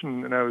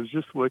question, and I was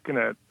just looking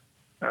at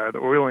the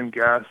oil and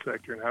gas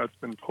sector and how it's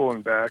been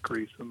pulling back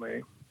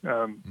recently.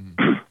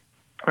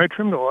 I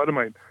trimmed a lot of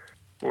my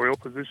oil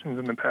positions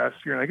in the past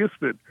year, and I guess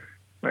that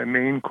my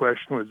main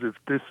question was if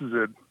this is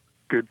a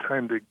good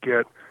time to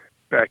get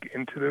back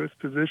into those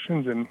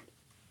positions. And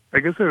I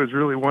guess I was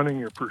really wanting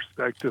your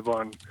perspective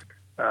on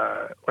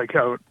like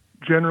how it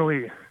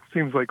generally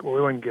seems like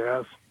oil and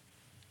gas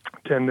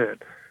tend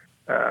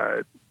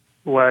to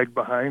lag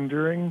behind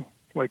during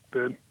like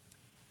the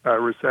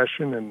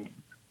recession and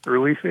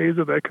early phase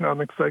of the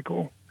economic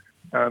cycle.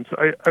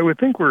 So I would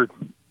think we're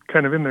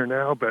kind of in there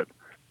now, but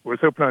I was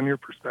hoping on your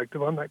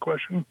perspective on that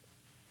question.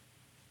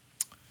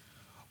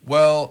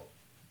 Well,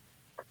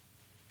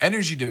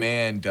 energy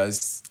demand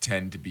does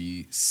tend to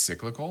be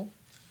cyclical,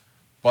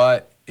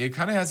 but it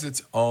kind of has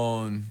its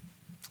own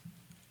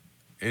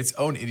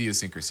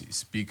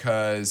idiosyncrasies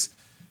because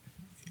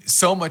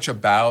so much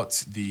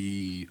about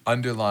the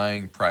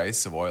underlying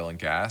price of oil and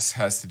gas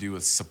has to do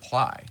with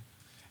supply.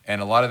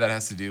 And a lot of that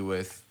has to do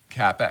with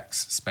CapEx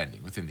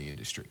spending within the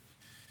industry.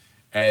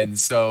 And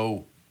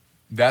so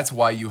that's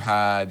why you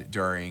had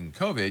during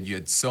COVID, you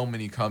had so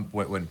many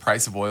when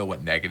price of oil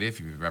went negative, if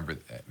you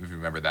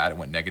remember that, it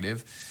went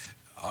negative.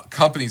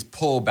 Companies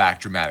pull back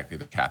dramatically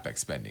the CapEx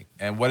spending.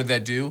 And what did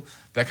that do?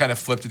 That kind of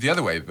flipped it the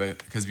other way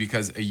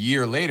because a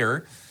year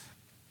later,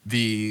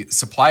 the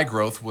supply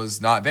growth was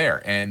not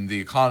there and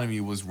the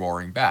economy was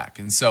roaring back.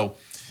 And so,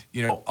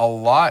 a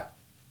lot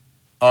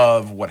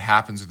of what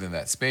happens within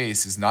that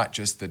space is not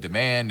just the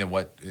demand and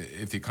what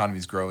if the economy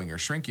is growing or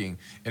shrinking.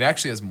 It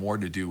actually has more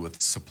to do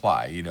with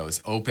supply. Is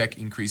OPEC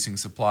increasing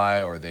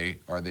supply or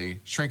are they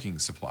shrinking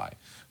supply,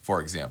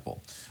 for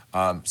example?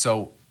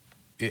 So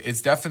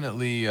it's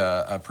definitely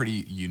a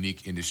pretty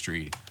unique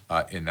industry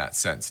in that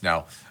sense.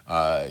 Now,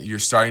 you're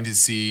starting to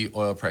see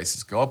oil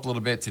prices go up a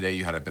little bit. Today,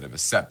 you had a bit of a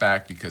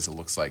setback because it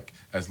looks like,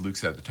 as Luke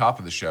said at the top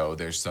of the show,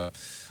 there's some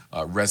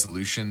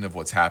resolution of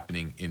what's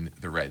happening in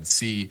the Red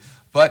Sea.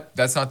 But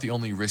that's not the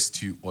only risk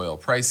to oil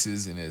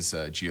prices. And as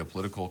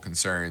geopolitical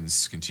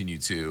concerns continue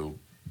to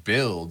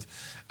build,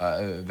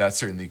 that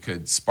certainly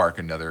could spark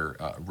another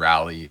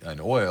rally in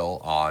oil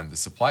on the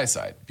supply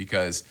side.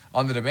 Because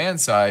on the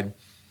demand side,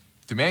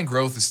 demand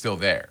growth is still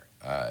there,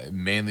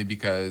 mainly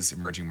because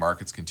emerging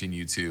markets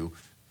continue to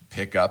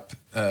pick up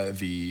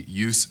the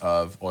use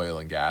of oil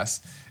and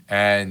gas.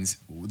 And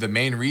the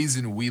main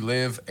reason we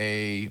live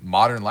a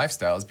modern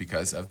lifestyle is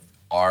because of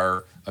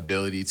our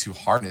ability to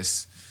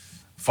harness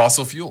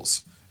fossil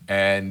fuels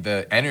and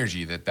the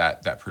energy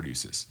that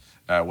produces.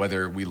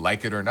 Whether we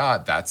like it or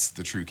not, that's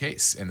the true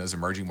case. And those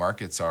emerging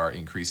markets are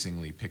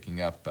increasingly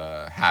picking up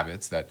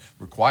habits that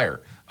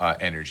require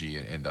energy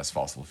and thus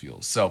fossil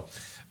fuels. So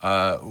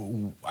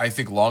I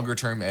think longer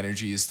term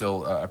energy is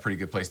still a pretty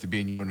good place to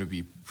be, and you want to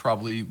be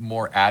probably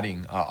more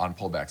adding on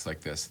pullbacks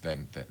like this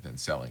than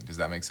selling. Does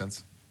that make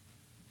sense?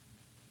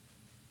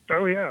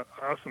 Oh, yeah.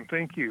 Awesome.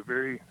 Thank you.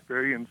 Very,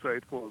 very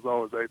insightful as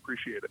always. I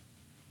appreciate it.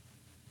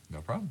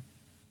 No problem.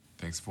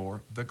 Thanks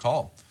for the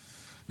call.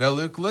 Now,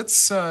 Luke,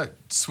 let's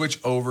switch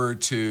over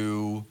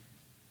to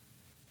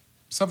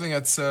something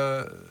that's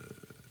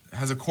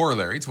has a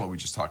corollary to what we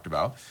just talked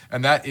about,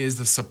 and that is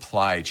the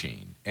supply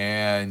chain.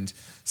 And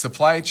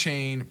supply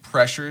chain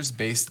pressures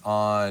based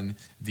on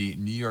the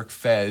New York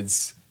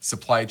Fed's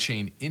supply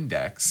chain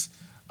index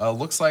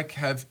looks like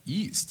have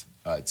eased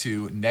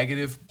to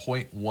negative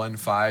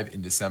 0.15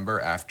 in December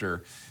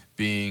after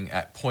being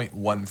at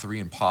 0.13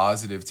 in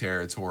positive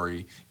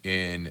territory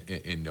in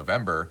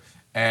November.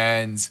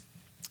 And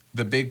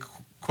the big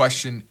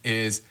question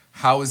is,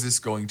 how is this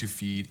going to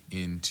feed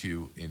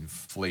into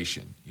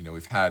inflation? You know,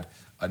 we've had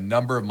a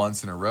number of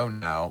months in a row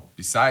now,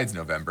 besides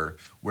November,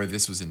 where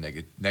this was in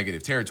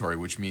negative territory,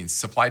 which means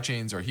supply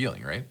chains are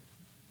healing, right?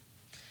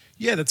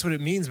 Yeah, that's what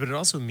it means. But it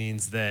also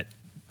means that,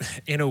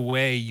 in a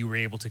way, you were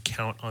able to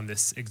count on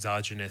this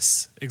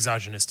exogenous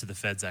to the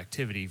Fed's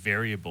activity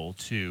variable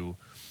to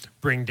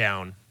bring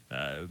down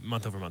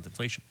month-over-month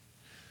inflation.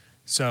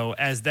 So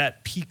as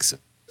that peaks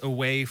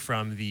away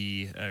from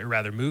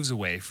moves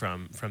away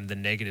from the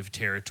negative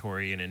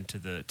territory and into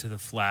the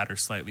flat or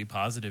slightly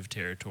positive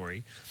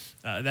territory,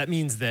 that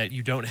means that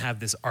you don't have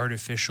this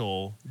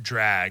artificial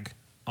drag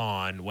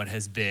on what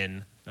has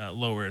been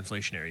lower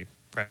inflationary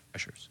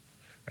pressures,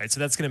 right? So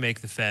that's going to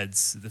make the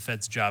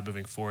Fed's job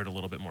moving forward a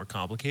little bit more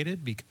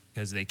complicated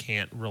because they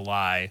can't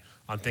rely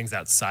on things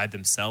outside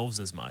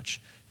themselves as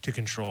much to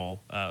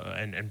control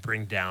and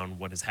bring down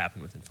what has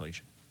happened with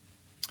inflation.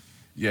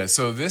 Yeah,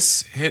 so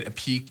this hit a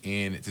peak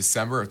in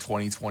December of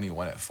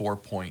 2021 at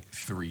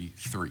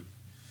 4.33.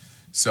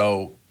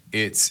 So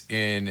it's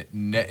been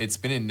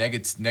in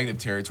negative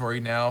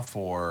territory now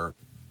for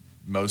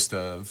most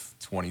of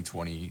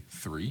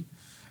 2023,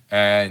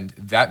 and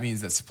that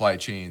means that supply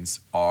chains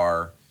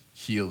are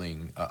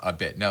healing a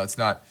bit. Now, it's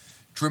not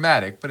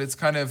dramatic, but it's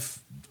kind of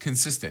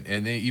consistent.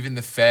 And even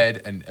the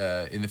Fed and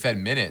in the Fed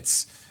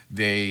minutes,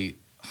 they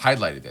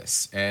highlighted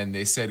this, and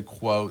they said,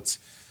 quote,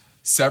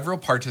 "Several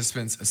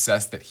participants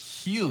assessed that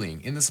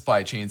healing in the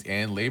supply chains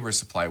and labor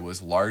supply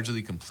was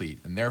largely complete,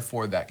 and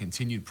therefore that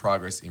continued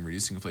progress in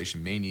reducing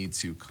inflation may need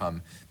to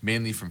come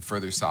mainly from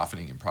further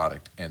softening in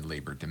product and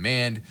labor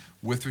demand,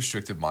 with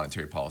restrictive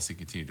monetary policy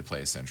continue to play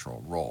a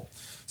central role."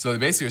 So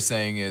basically, what they're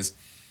saying is,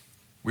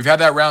 we've had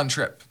that round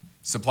trip.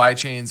 Supply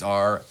chains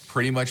are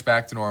pretty much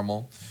back to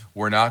normal.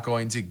 We're not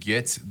going to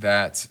get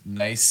that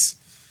nice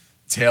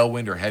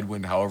tailwind or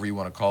headwind, however you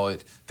want to call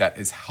it, that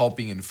is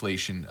helping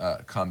inflation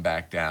come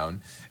back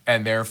down.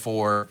 And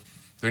therefore,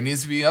 there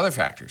needs to be other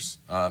factors.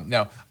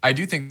 Now, I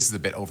do think this is a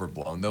bit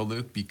overblown, though,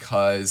 Luke,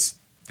 because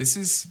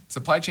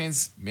supply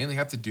chains mainly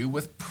have to do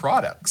with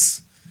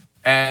products.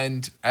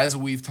 And as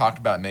we've talked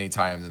about many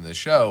times in the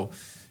show,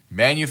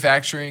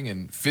 manufacturing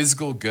and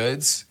physical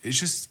goods is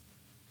just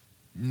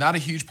not a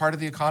huge part of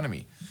the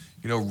economy.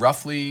 You know,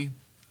 roughly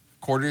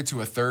quarter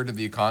to a third of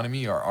the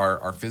economy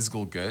are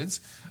physical goods.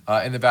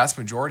 And the vast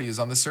majority is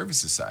on the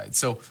services side.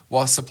 So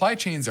while supply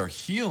chains are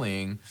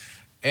healing,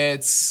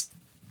 it's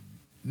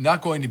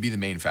not going to be the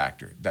main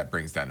factor that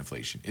brings down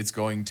inflation. It's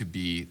going to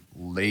be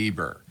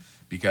labor,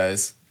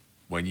 because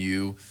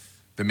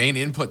the main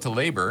input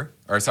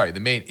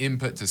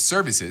to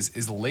services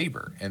is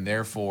labor, and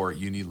therefore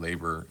you need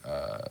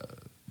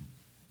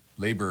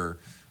labor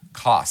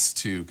costs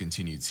to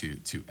continue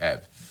to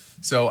ebb.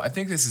 So I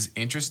think this is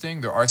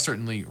interesting. There are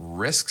certainly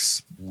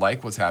risks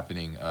like what's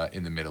happening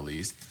in the Middle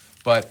East.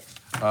 But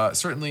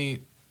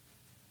certainly,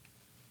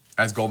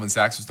 as Goldman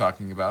Sachs was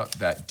talking about,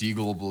 that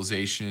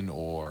deglobalization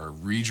or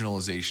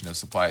regionalization of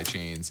supply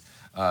chains,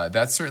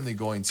 that's certainly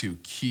going to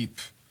keep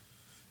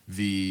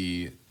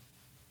the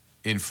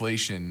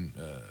inflation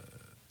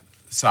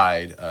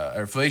side,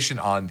 inflation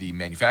on the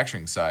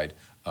manufacturing side,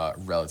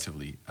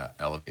 relatively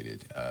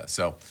elevated.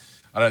 So,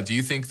 I don't know, do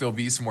you think there'll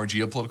be some more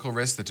geopolitical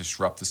risks that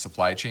disrupt the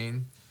supply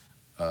chain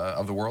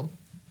of the world?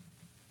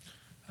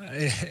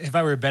 If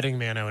I were a betting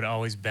man, I would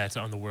always bet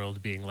on the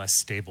world being less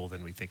stable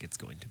than we think it's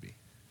going to be.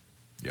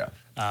 Yeah,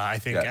 I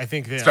think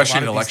that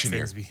especially in election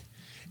year.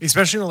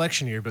 Especially in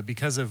election year, but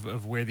because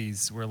of where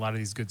a lot of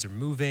these goods are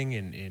moving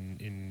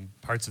in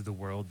parts of the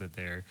world that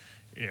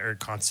are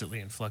constantly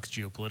in flux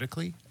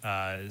geopolitically,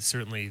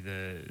 certainly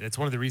that's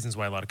one of the reasons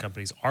why a lot of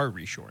companies are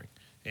reshoring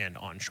and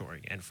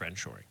onshoring and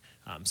friendshoring.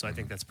 So I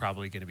think that's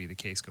probably going to be the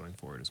case going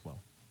forward as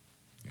well.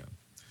 Yeah.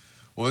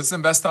 Well, this is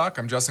InvestTalk.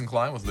 I'm Justin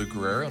Klein with Luke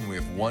Guerrero, and we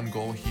have one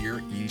goal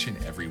here each and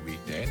every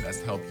weekday, and that's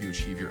to help you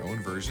achieve your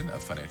own version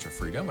of financial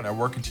freedom. And our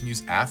work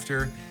continues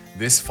after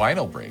this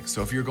final break.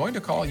 So if you're going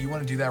to call, you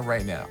want to do that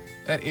right now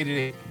at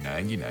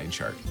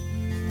 888-99-CHART.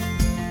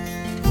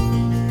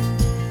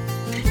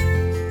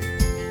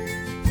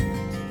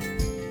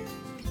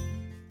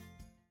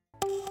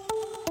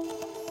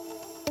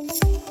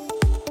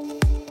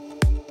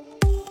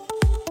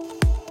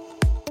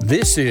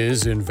 This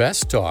is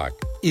InvestTalk.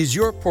 Is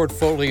your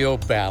portfolio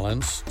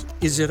balanced?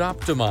 Is it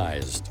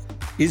optimized?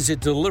 Is it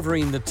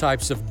delivering the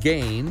types of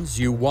gains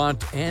you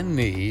want and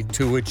need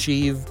to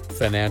achieve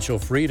financial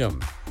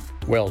freedom?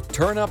 Well,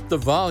 turn up the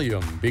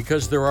volume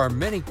because there are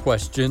many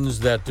questions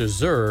that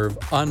deserve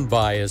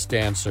unbiased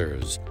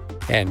answers.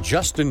 And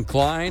Justin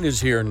Klein is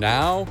here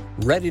now,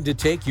 ready to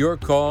take your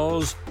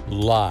calls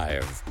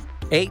live.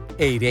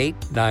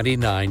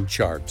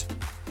 888-99-CHART.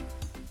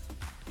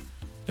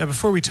 Now,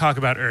 before we talk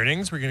about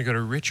earnings, we're going to go to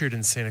Richard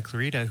in Santa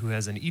Clarita, who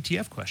has an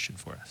ETF question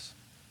for us.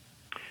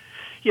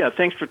 Yeah,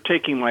 thanks for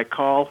taking my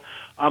call.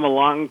 I'm a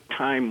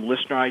long-time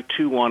listener. I,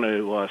 too, want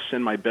to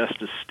send my best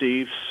to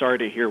Steve. Sorry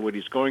to hear what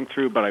he's going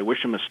through, but I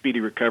wish him a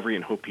speedy recovery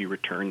and hope he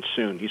returns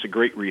soon. He's a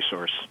great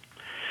resource.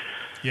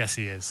 Yes,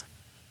 he is.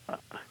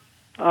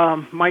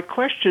 My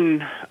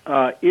question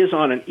is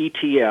on an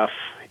ETF,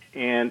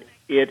 and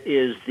it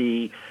is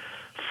the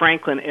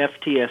Franklin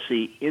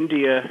FTSE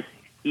India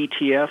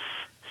ETF,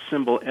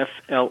 symbol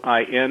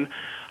FLIN.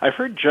 I've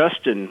heard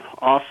Justin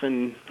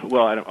often,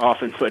 well, I don't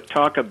often, but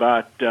talk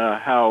about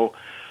how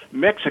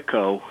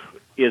Mexico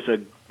is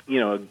a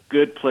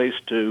good place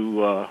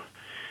to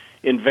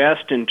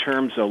invest in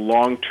terms of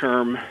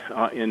long-term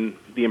in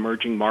the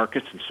emerging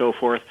markets and so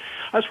forth.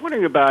 I was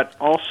wondering about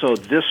also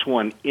this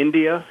one,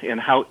 India, and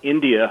how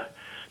India,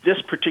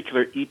 this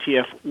particular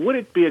ETF, would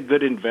it be a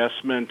good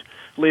investment,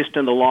 at least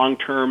in the long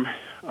term,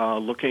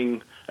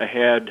 looking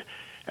ahead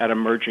at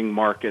emerging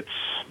markets?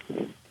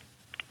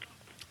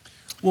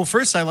 Well,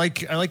 first, I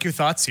like your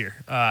thoughts here.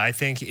 I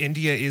think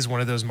India is one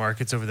of those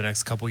markets over the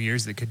next couple of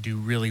years that could do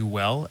really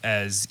well,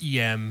 as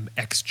EM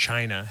ex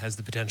China has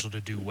the potential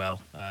to do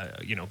well,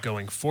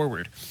 going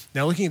forward.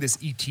 Now, looking at this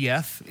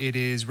ETF, it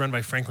is run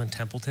by Franklin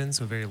Templeton,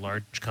 so a very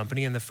large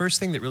company. And the first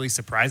thing that really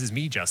surprises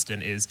me,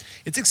 Justin, is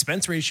its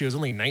expense ratio is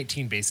only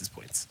 19 basis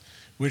points,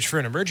 which for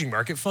an emerging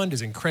market fund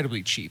is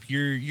incredibly cheap.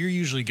 You're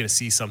usually going to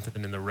see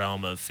something in the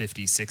realm of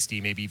 50, 60,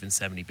 maybe even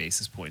 70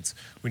 basis points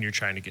when you're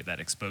trying to get that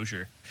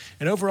exposure.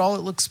 And overall,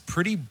 it looks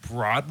pretty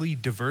broadly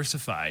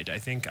diversified. I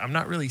think I'm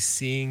not really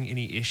seeing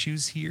any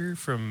issues here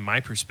from my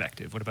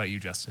perspective. What about you,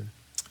 Justin?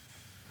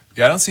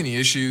 Yeah, I don't see any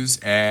issues,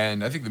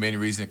 and I think the main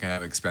reason it can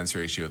have an expense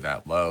ratio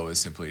that low is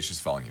simply it's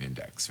just following an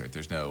index, right?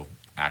 There's no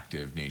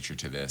active nature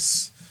to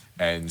this,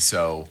 and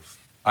so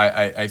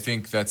I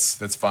think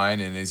that's fine.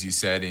 And as you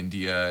said,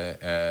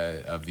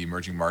 India of the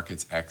emerging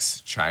markets ex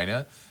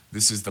China,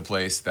 this is the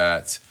place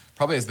that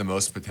probably has the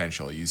most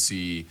potential. You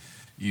see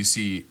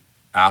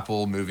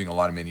Apple moving a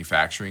lot of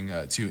manufacturing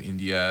to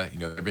India.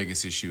 Their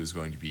biggest issue is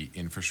going to be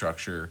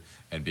infrastructure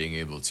and being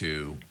able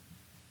to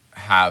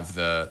have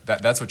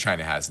that's what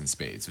China has in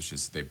spades, which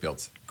is they've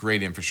built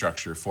great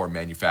infrastructure for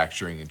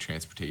manufacturing and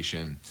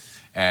transportation.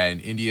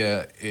 And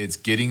India, it's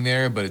getting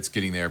there, but it's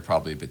getting there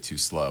probably a bit too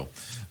slow.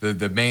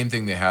 The main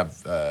thing they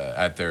have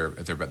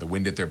the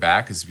wind at their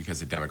back is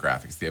because of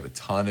demographics. They have a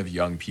ton of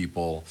young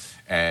people,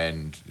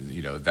 and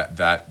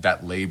that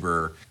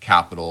labor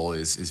capital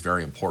is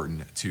very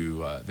important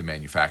to the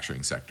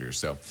manufacturing sector.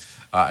 So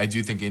I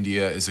do think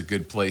India is a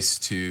good place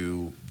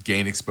to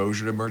gain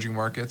exposure to emerging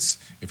markets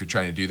if you're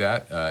trying to do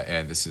that,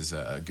 and this is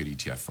a good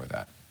ETF for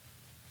that.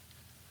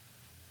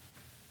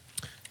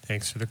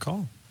 Thanks for the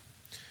call.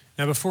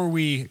 Now, before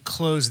we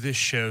close this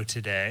show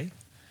today,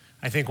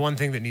 I think one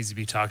thing that needs to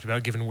be talked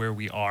about, given where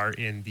we are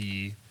in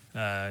the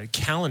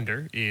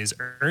calendar, is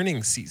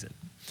earnings season.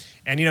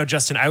 And,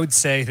 Justin, I would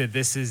say that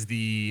this is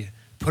the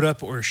put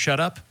up or shut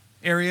up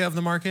area of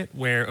the market,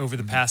 where over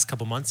the past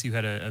couple months you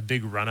had a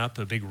big run up,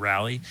 a big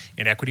rally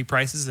in equity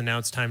prices, and now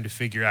it's time to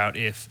figure out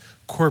if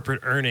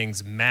corporate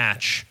earnings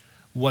match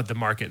what the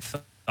market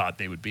thought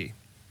they would be.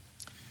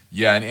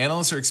 Yeah, and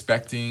analysts are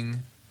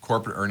expecting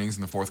corporate earnings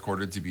in the fourth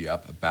quarter to be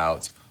up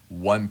about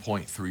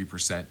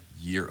 1.3%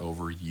 year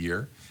over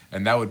year,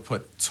 and that would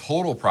put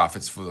total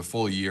profits for the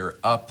full year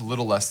up a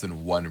little less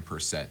than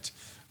 1%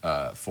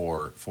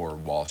 for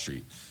Wall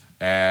Street.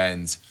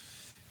 And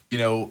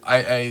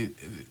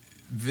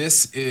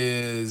this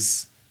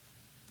is,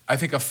 I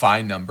think, a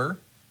fine number.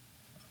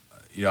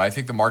 I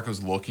think the market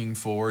was looking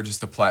for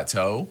just a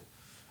plateau.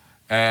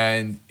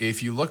 And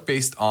if you look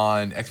based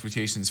on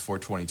expectations for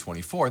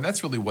 2024, and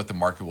that's really what the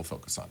market will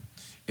focus on,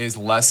 is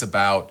less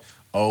about,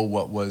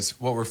 what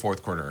were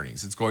fourth quarter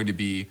earnings? It's going to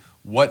be,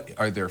 what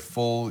are their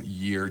full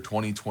year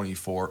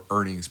 2024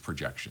 earnings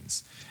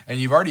projections? And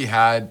you've already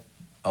had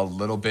a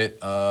little bit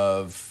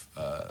of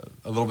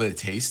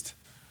taste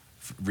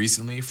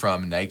recently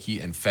from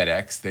Nike and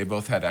FedEx. They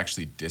both had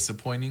actually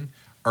disappointing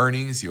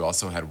earnings. You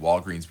also had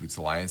Walgreens Boots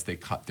Alliance. They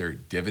cut their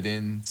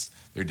dividend.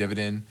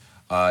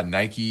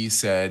 Nike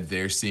said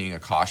they're seeing a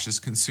cautious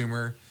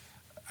consumer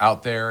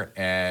out there.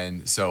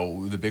 And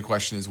so the big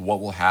question is,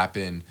 what will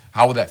happen?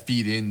 How will that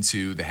feed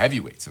into the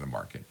heavyweights in the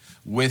market?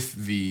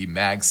 With the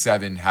Mag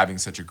 7 having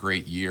such a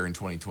great year in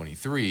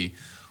 2023,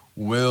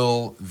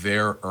 will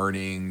their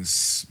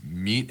earnings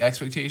meet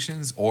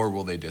expectations, or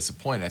will they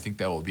disappoint? I think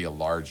that will be a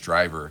large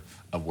driver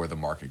of where the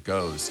market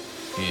goes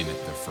in the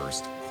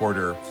first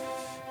quarter.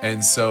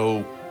 And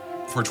so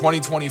for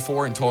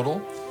 2024 in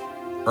total,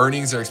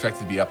 earnings are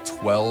expected to be up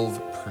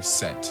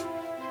 12%,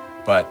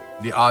 but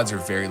the odds are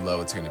very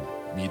low it's going to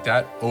meet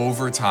that.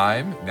 Over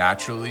time,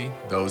 naturally,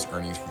 those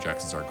earnings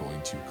projections are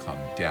going to come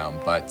down.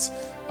 But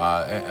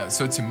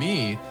so to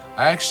me,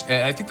 I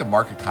think the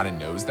market kind of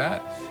knows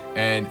that.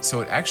 And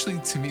so it actually,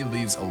 to me,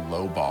 leaves a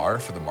low bar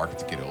for the market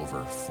to get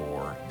over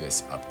for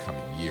this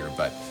upcoming year.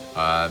 But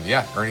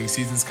earnings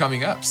season's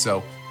coming up.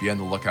 So be on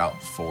the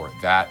lookout for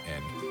that,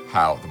 and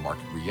how the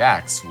market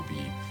reacts will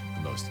be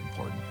the most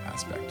important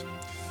aspect.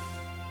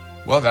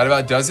 Well, that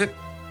about does it.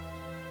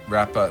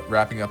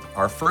 Wrapping up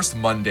our first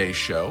Monday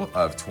show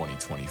of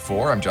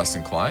 2024. I'm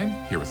Justin Klein,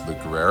 here with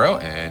Luke Guerrero,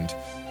 and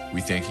we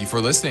thank you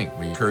for listening.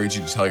 We encourage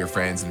you to tell your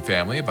friends and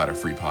family about our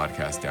free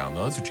podcast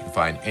downloads, which you can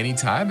find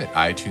anytime at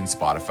iTunes,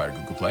 Spotify, or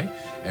Google Play,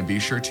 and be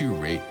sure to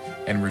rate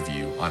and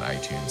review on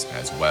iTunes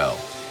as well.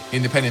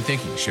 Independent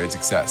thinking, shared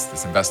success.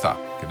 This is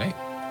InvestTalk. Good night.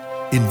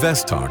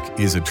 InvestTalk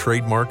is a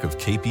trademark of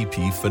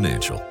KPP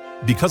Financial.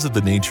 Because of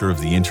the nature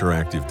of the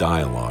interactive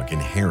dialogue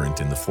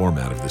inherent in the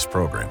format of this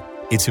program,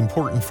 it's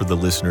important for the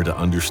listener to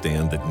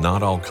understand that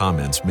not all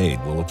comments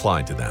made will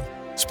apply to them.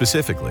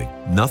 Specifically,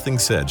 nothing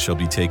said shall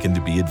be taken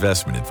to be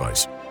investment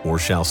advice, or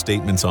shall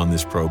statements on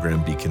this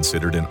program be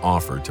considered an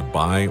offer to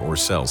buy or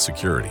sell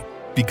security.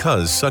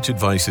 Because such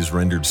advice is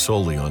rendered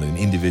solely on an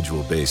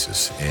individual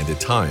basis and at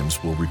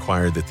times will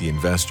require that the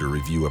investor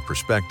review a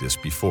prospectus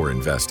before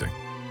investing.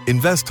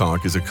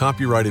 InvestTalk is a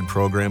copyrighted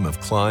program of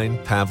Klein,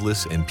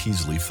 Pavlis, and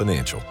Peasley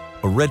Financial,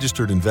 a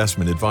registered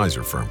investment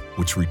advisor firm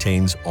which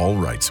retains all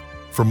rights.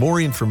 For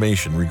more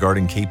information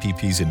regarding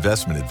KPP's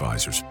investment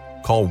advisors,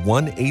 call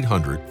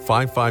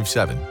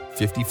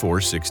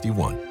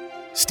 1-800-557-5461.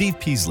 Steve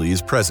Peasley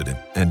is president,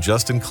 and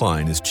Justin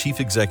Klein is chief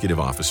executive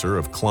officer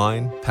of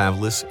Klein,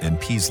 Pavlis, and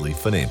Peasley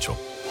Financial.